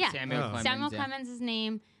name? Yeah. Samuel Oh. Clemens. Samuel yeah. Clemens' his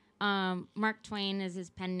name. Mark Twain is his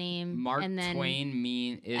pen name. Mark and then,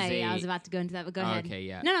 Twain is I was about to go into that, but go ahead. Okay,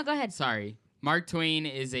 yeah. No, go ahead. Sorry, Mark Twain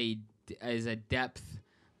is a depth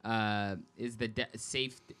is the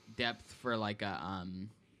safe depth for like a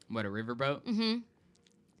a riverboat. Mm-hmm.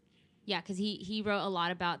 Yeah, because he wrote a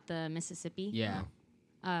lot about the Mississippi. Yeah.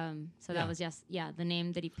 So Yeah. that was the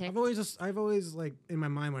name that he picked. I've always like in my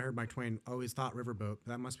mind when I heard Mark Twain, always thought riverboat.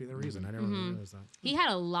 That must be the reason. I never Mm-hmm. realized that. He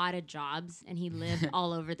had a lot of jobs and he lived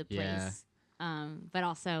all over the place. Yeah. But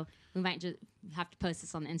also, we might just have to post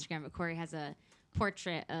this on the Instagram, but Corey has a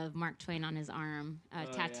portrait of Mark Twain on his arm,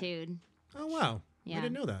 tattooed. Oh wow! Yeah. I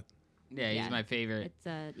didn't know that. Yeah, he's Yeah. my favorite.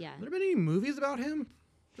 It's yeah. Have there been any movies about him?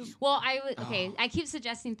 Well, I keep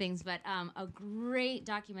suggesting things, but a great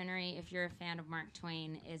documentary, if you're a fan of Mark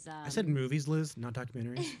Twain, is I said movies, Liz, not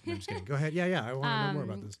documentaries. No, I'm just kidding. Go ahead. Yeah. I want to know more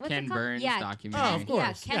about this. what's Ken it called? Burns Yeah, documentary. Oh, of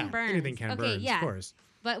course. Yeah, Ken Burns. Anything Ken Okay, Burns, yeah. of course.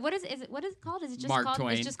 But what is it called? Is it just Mark called?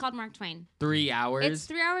 Twain. It's just called Mark Twain. 3 hours. It's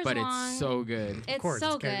 3 hours but long. it's so good. It's course,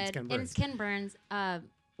 so it's Ken- it's good. Ken And it's Ken Burns.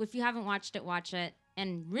 If you haven't watched it, watch it.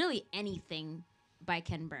 And really anything by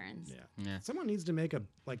Ken Burns. Yeah. Someone needs to make a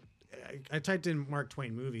like. I typed in Mark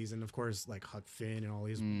Twain movies, and of course, like Huck Finn and all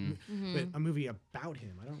these, Mm-hmm. but a movie about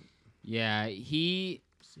him. I don't Yeah, he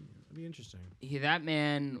see. It'd be interesting. that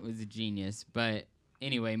man was a genius. But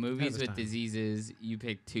anyway, movies his with time. diseases. You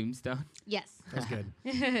picked Tombstone. Yes. That's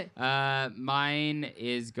good. Mine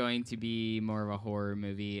is going to be more of a horror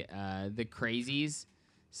movie. The Crazies.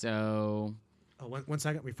 So. Oh, one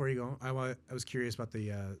second before you go, I was curious about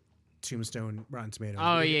the Tombstone Rotten Tomatoes.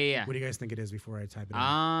 Oh, What do you- yeah. What do you guys think it is before I type it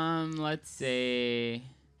in? Let's say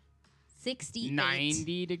 68.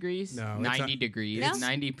 90 degrees. No, 90 degrees. No?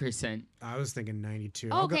 90%. I was thinking 92.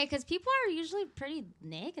 Oh, okay, because people are usually pretty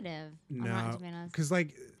negative on Rotten No, Tomatoes. because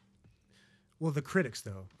well, the critics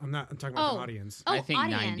though. I'm talking about the audience. Oh, I think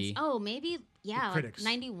audience. 90. Oh, maybe like critics.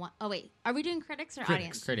 91. Oh wait, are we doing critics or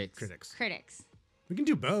Critics. audience? Critics. Critics. We can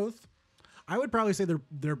do both. I would probably say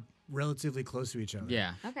they're relatively close to each other.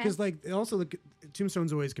 Yeah. Okay. Because they also look.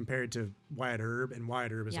 Tombstone's always compared to Wyatt Earp, and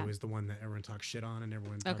Wyatt Earp is Yeah. always the one that everyone talks shit on, and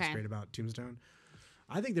everyone talks Okay. great about Tombstone.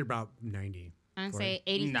 I think they're about 90. I'm gonna Corey? say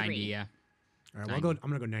 83. 90, yeah. All right, well, I'm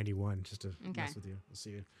gonna go 91 just to Okay. mess with you. Let's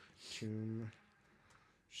see.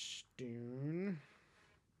 Tombstone.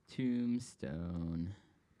 Tombstone.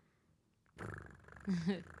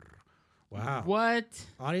 Wow. What?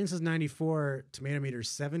 Audience is 94. Tomato meter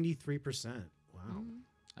 73%. Wow.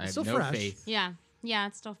 I have Still no fresh. faith. Yeah,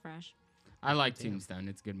 it's still fresh. I like Tombstone.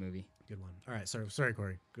 It's a good movie. Good one. All right. Sorry,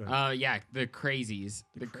 Corey. Go ahead. Yeah, The Crazies.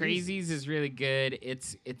 The Crazies is really good.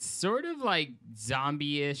 It's sort of like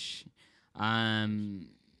zombie-ish.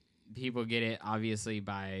 People get it obviously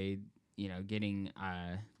by getting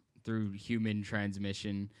through human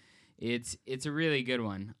transmission. It's a really good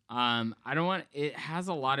one. It has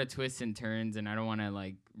a lot of twists and turns, and I don't want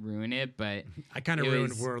to ruin it, but I kind of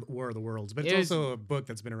ruined War of the Worlds, but it's also a book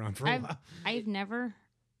that's been around for a while. I've never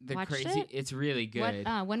The watched Crazy. it. It's really good.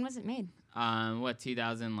 When was it made?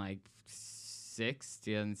 2006,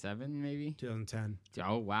 2007, maybe. 2010.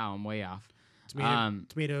 Oh wow, I'm way off.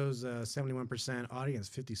 Tomatoes 71%. Audience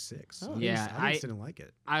 56. Oh. Yeah, Audience didn't like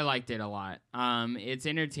it. I liked it a lot. It's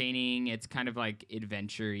entertaining. It's kind of like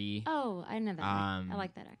adventure-y. Oh, I know that. I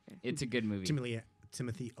like that actor. It's a good movie.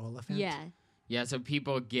 Timothy Oliphant. Yeah, Yeah, so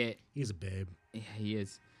people get. He's a babe. Yeah, he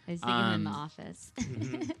is. I was thinking in The Office.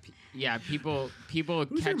 Yeah, people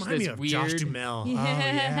Who's catch remind me this of? weird. Josh Duhamel. Oh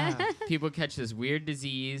yeah. People catch this weird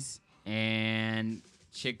disease and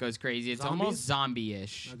shit goes crazy. It's almost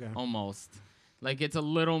zombie-ish. Okay. Almost. It's a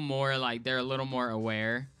little more they're a little more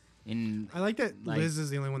aware. I like that Liz is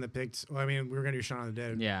the only one that picked. Well, I mean, we were gonna do Shaun of the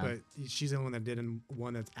Dead. Yeah. But she's the only one that did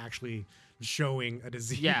one that's actually showing a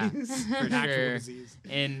disease. Yeah, for an actual sure. disease.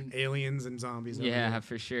 And Aliens and zombies. yeah,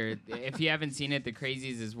 for sure. If you haven't seen it, The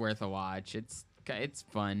Crazies is worth a watch. It's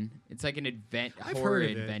fun. It's like an I've horror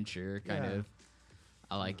heard of it. adventure kind Yeah. of.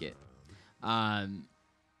 I like it.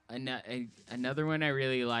 Another one I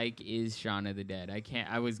really like is Shaun of the Dead.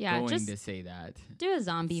 I was going to say that. Do a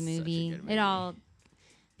zombie Such a movie. good movie. It all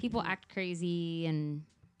people act crazy and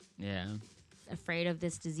Yeah. afraid of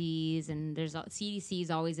this disease, and there's CDC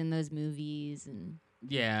is always in those movies, and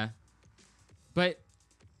Yeah. But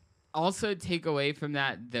also take away from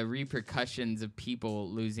that the repercussions of people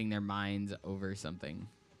losing their minds over something.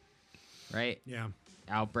 Right? Yeah.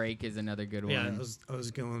 Outbreak is another good Yeah. one. I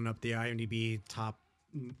was going up the IMDb top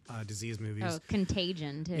disease movies.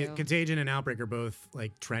 Contagion too. Yeah, Contagion and Outbreak are both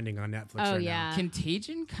trending on Netflix Oh, right yeah.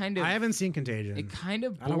 Contagion kind now. of I haven't seen Contagion. it kind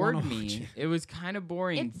of I don't wanna bored watch me. it. It was kind of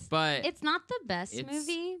boring, but it's not the best it's-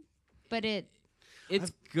 movie, but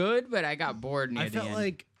it's good, but I got bored near I the felt end.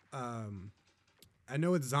 like I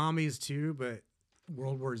know it's zombies too, but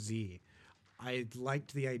World War Z. I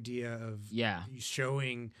liked the idea of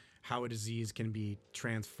showing how a disease can be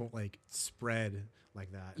spread like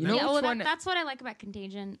that. You know which one- that's what I like about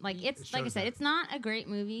Contagion. It's like I shows said, that. it's not a great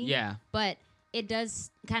movie. Yeah. But it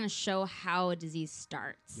does kind of show how a disease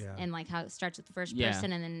starts, Yeah. and how it starts with the first Yeah.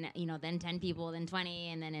 person, and then then 10 people, then 20,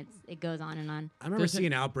 and then it goes on and on. I remember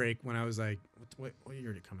seeing Outbreak when I was like, what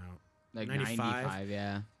year did it come out? Like 95? 95,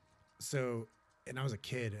 yeah. So, and I was a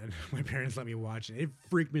kid, and my parents let me watch it. It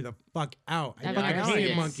freaked me the fuck out. I I've fucking never hated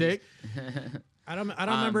seen it. monkeys. Sick. I don't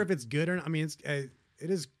remember if it's good or not. I mean, it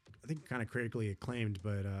is. I think kind of critically acclaimed,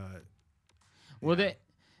 but Well,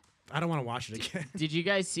 I don't want to watch it again. did you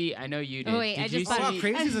guys see? I know you did. Oh, wait, did I you just thought- Oh, see, wow,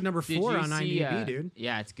 Crazy is at number did 4 you on see, IMDb, dude.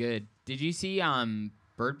 Yeah, it's good. Did you see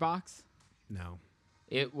Bird Box? No,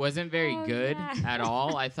 It wasn't very Oh, good yeah. at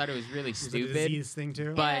all. I thought it was really is it a stupid. disease thing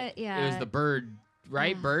too? But Yeah, it was the bird,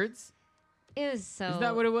 right? Yeah. Birds? It was so. Is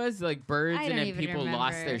that what it was? Like birds, I and don't then even people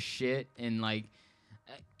lost remember. their shit, and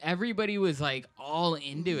everybody was all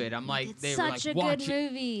into it. I'm like, It's they were such like, a watch good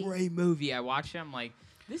it. movie. Great movie. I watched it. I'm like,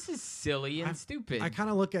 this is silly and stupid. I kind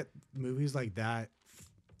of look at movies like that.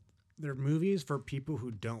 They're movies for people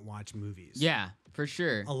who don't watch movies. Yeah, for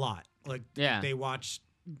sure. A lot. Yeah. They watch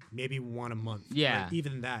maybe one a month. Yeah.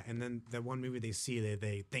 Even that. And then that one movie they see,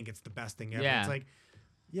 they think it's the best thing ever. Yeah. It's like,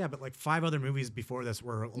 yeah, but 5 other movies before this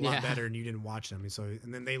were a lot Yeah. better and you didn't watch them.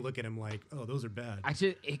 And then they look at them like, oh, those are bad.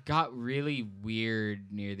 It got really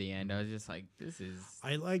weird near the end. I was just like, this is.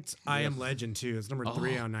 I liked I Am Legend too. It's number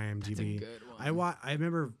 3 on IMDb. That's a good one. I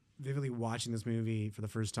remember vividly watching this movie for the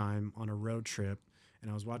first time on a road trip, and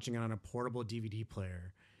I was watching it on a portable DVD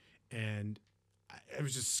player, and I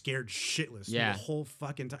was just scared shitless the whole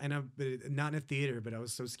fucking time. And not in a theater, but I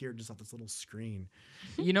was so scared just off this little screen.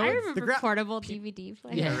 You know, I remember portable DVD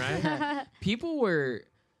players. Yeah, right. People were.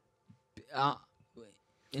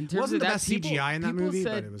 In terms wasn't of the that, best CGI in that movie,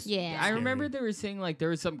 said, but it was. Yeah, I remember they were saying like there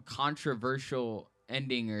was some controversial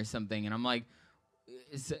ending or something, and I'm like,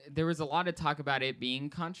 there was a lot of talk about it being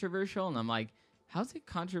controversial, and I'm like, how's it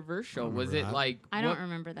controversial? Was it like I don't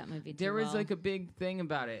remember that movie. There was like a big thing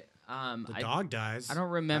about it. The dog dies. I don't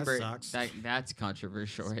remember. That sucks. That's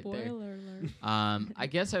controversial right there. Spoiler alert. I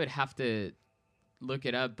guess I would have to look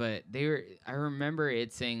it up, but I remember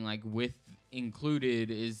it saying like with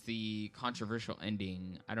included is the controversial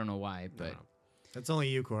ending. I don't know why, but that's only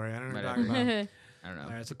you, Corey. I don't know what you're Whatever. talking about. I don't know. All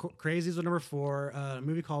right, so Crazies was number 4. A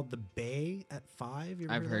movie called The Bay at 5.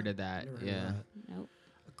 I've heard of that. Yeah. Nope.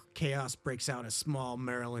 Chaos breaks out in a small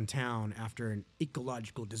Maryland town after an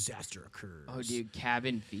ecological disaster occurs. Oh, dude,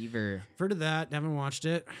 Cabin Fever. Heard of that? Haven't watched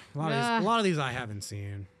it. A lot of these I haven't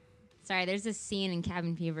seen. Sorry, there's a scene in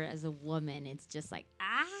Cabin Fever as a woman. It's just like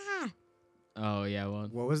Oh yeah. Well,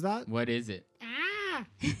 what was that? what is it?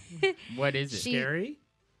 What is it? Scary?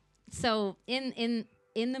 So in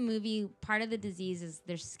the movie, part of the disease is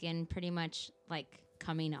their skin pretty much like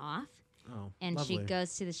coming off. Oh, and lovely. she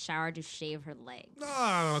goes to the shower to shave her legs.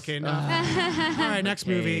 Oh, okay. No. All right, next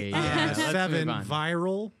movie. Yeah, let's 7, move on.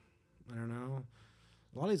 Viral. I don't know.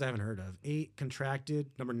 A lot of these I haven't heard of. 8,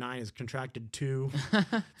 Contracted. Number 9 is Contracted 2.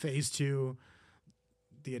 Phase 2.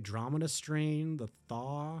 The Andromeda Strain. The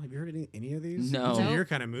Thaw. Have you heard any of these? No. These are Nope. your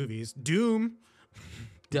kind of movies. Doom.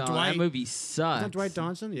 Duh, Dwight- that movie Is sucks. that Dwight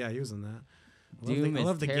Johnson? Yeah, he was in that. Doom I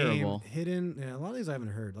love is the terrible. game. Hidden. Yeah, a lot of these I haven't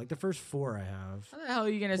heard. Like the first 4 I have. How the hell are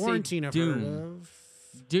you gonna Quarantine say I've Doom? heard of.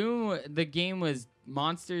 Doom. The game was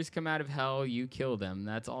monsters come out of hell, you kill them.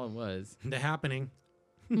 That's all it was. The Happening.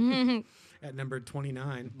 At number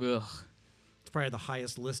 29. Ugh. It's probably the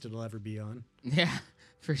highest list it'll ever be on. Yeah,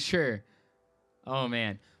 for sure. Oh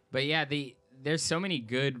man, but yeah, there's so many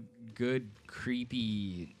good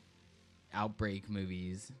creepy outbreak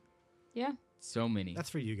movies. Yeah. So many. That's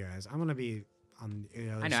for you guys. I'm gonna be on the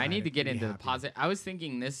other I know. I side need to and get be into the happy. positive. I was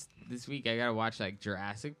thinking this week I gotta watch like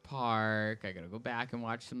Jurassic Park. I gotta go back and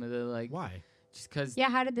watch some of the like. Why? Just because. Yeah,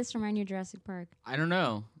 how did this remind you of Jurassic Park? I don't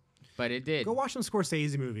know, but it did. Go watch some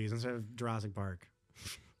Scorsese movies instead of Jurassic Park.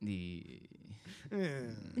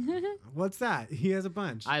 What's that? He has a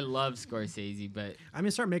bunch. I love Scorsese, but I'm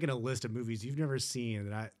gonna start making a list of movies you've never seen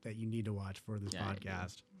that you need to watch for this Yeah,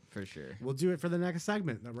 podcast. for sure. We'll do it for the next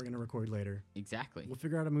segment that we're gonna record later. Exactly. We'll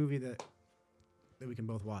figure out a movie that we can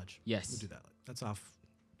both watch. Yes. We'll do that. That's off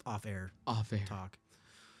air Off air. talk.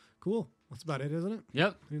 Cool. That's about it, isn't it?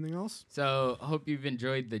 Yep. Anything else? So hope you've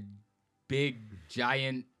enjoyed the big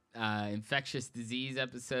giant infectious disease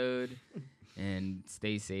episode. And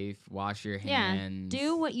stay safe. Wash your hands. Yeah,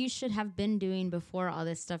 do what you should have been doing before all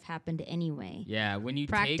this stuff happened anyway. Yeah, when you take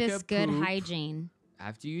Practice a good poop, hygiene.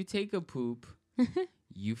 after you take a poop,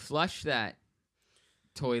 you flush that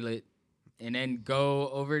toilet, and then go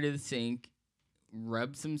over to the sink,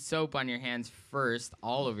 rub some soap on your hands first,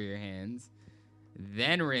 all over your hands,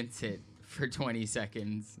 then rinse it for 20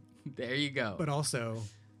 seconds. There you go. But also,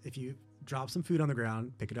 if you drop some food on the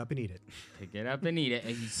ground, pick it up and eat it. Pick it up and eat it.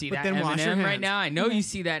 And you see But that then wash your M&M right hands. now? I know you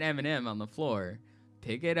see that M&M on the floor.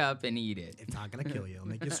 Pick it up and eat it. It's not gonna kill you. It'll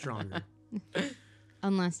make you stronger.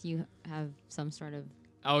 Unless you have some sort of...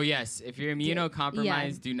 Oh, yes. If you're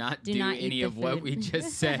immunocompromised, do not do not any eat the of what food. we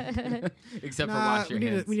just said. Except for Nah, wash your we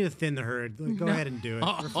hands. need to thin the herd. Go ahead and do it.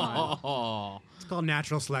 We're fine. Oh. It's called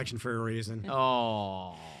natural selection for a reason.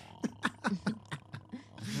 Oh.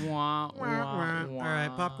 Wah, wah, All right,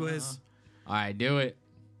 pop quiz. All right, do it.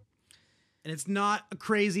 And it's not a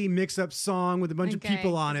crazy mix-up song with a bunch of Okay.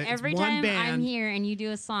 people on it. Every it's one time band. I'm here and you do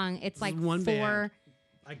a song, it's This like is one 4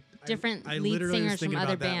 band. different I lead literally was singers from thinking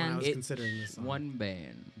other about that when I bands. was It's considering this song. One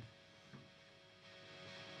band.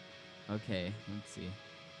 Okay, let's see.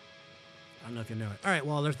 I don't know if you know it. All right,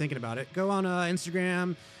 well, they're thinking about it. Go on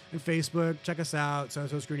Instagram and Facebook. Check us out, So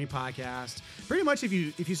Scrutiny Podcast. Pretty much, if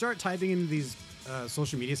you start typing into these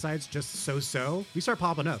social media sites, just so, we start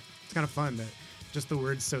popping up. It's kind of fun that just the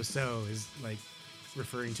word so is like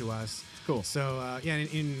referring to us. Cool. So yeah,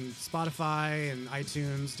 in Spotify and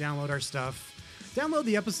iTunes, download our stuff. Download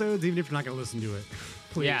the episodes, even if you're not going to listen to it.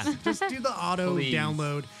 Please, Yeah. just do the auto Please.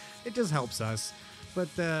 download. It just helps us. But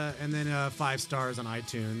and then 5 stars on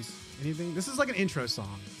iTunes. Anything? This is like an intro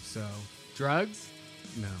song. So Drugs?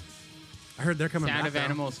 no, I heard they're coming Sound back. of though.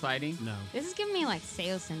 Animals Fighting? No, This is giving me like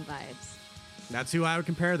Seosin vibes. that's who I would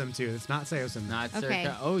compare them to. It's not Seosin. Not Okay.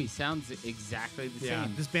 Circa. Oh, he sounds exactly the Yeah,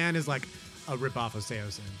 same. this band is like a ripoff of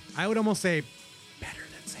Seosin. I would almost say better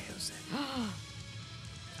than Seosin.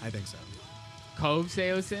 I think so. Cove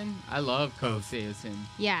Seosin? I love Cove Seosin.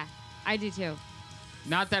 Yeah, I do too.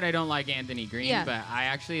 Not that I don't like Anthony Green, Yeah. but I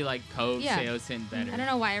actually like Cove Yeah. Seosin better. I don't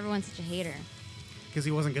know why everyone's such a hater. Because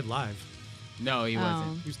he wasn't good live. No, he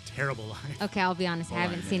wasn't. He was terrible live. Okay, I'll be honest. I Hold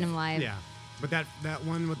haven't on a seen minute. him live. Yeah. But that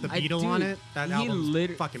one with the I- Beatle dude, on it, that he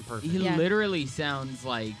album's fucking perfect. He Yeah. literally sounds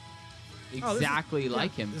like Oh, this is- exactly yeah,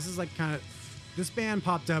 like him. This is like kind of, this band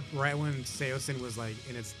popped up right when Seosin was like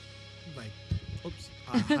in its like,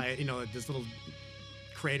 high, this little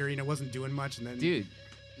crater, wasn't doing much, and then Dude,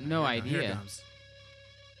 no Here it idea. comes.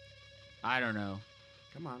 I don't know.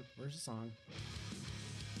 Come on, where's the song?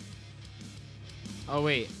 Oh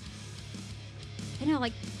wait, I know,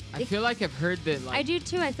 like I feel like I've heard that. Like, I do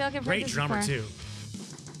too. I feel like I've Great heard this drummer before. too.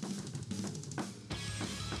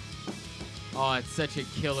 Oh, it's such a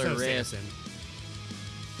killer So riff. Seosin.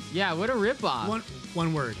 Yeah, what a ripoff.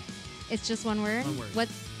 One word. It's just one word. One word.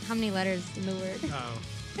 What's how many letters in the word? Oh.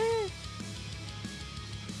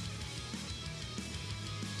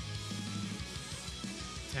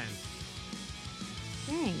 10.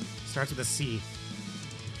 Dang. Starts with a C.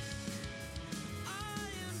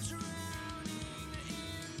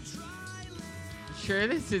 Sure,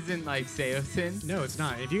 this isn't like Seosin. No, it's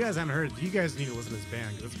not. If you guys haven't heard, you guys need to listen to this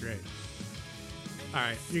band because it's great. All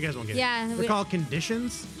right, you guys won't get Yeah, it. They're we- called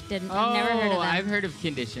Conditions. Didn't. Oh, I've never heard of them. I've heard of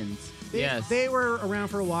Conditions. Yes. They were around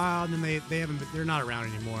for a while, and then they haven't. They're not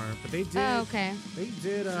around anymore. But they did. Oh, okay. They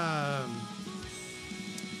did like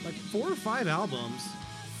 4 or 5 albums.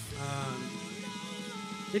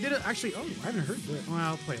 They did it actually. Oh, I haven't heard that. Well,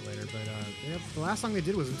 I'll play it later. But the last song they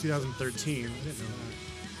did was in 2013. I didn't know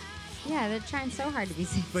that. Yeah, they're trying so hard to be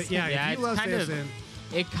safe. But yeah, Yeah, if you it's love kind of- Seosin,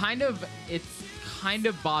 it kind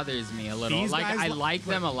of bothers me a little. These Like guys I li- like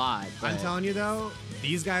them a lot. I'm but- telling you though,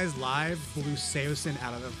 these guys live blew Seosin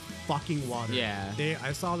out of the fucking water. Yeah.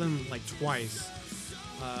 I saw them like twice,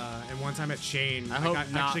 and one time at Shane. I hope not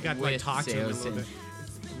actually got to like with talk to them a little Seosin. bit.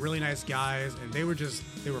 Really nice guys, and they were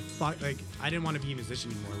like, I didn't want to be a musician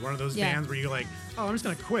anymore. One of those Yeah. bands where you're like, oh, I'm just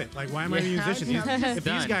gonna quit. Like, why am I a Yeah, musician? yeah, if it's these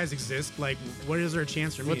done. guys exist, like, what is there a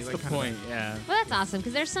chance for me? What's Like, the kinda- point? Yeah. Well, that's awesome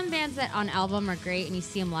because there's some bands that on album are great and you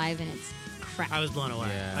see them live and it's crap. I was blown away.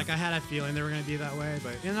 Yeah. Like, I had a feeling they were gonna be that way,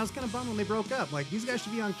 and I was kind of bummed when they broke up. Like, these guys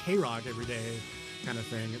should be on K-Rock every day, kind of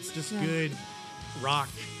thing. It's just Yeah. good rock.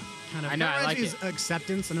 Kind of. I know, That I like reminds me of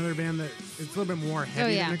Acceptance, another band that it's a little bit more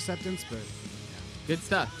heavy yeah. than Acceptance, but Good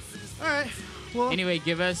stuff. all right. Well, Anyway,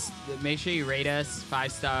 make sure you rate us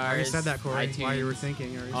 5 stars. I already said that, Corey. While you were iTunes.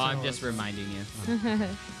 thinking. Oh, I'm just reminding you.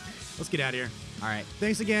 Let's get out of here. All right,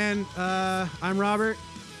 Thanks again. I'm Robert.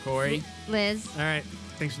 Corey. Liz. All right.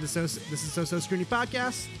 Thanks for this is So Scrutiny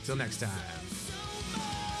podcast. Till next time.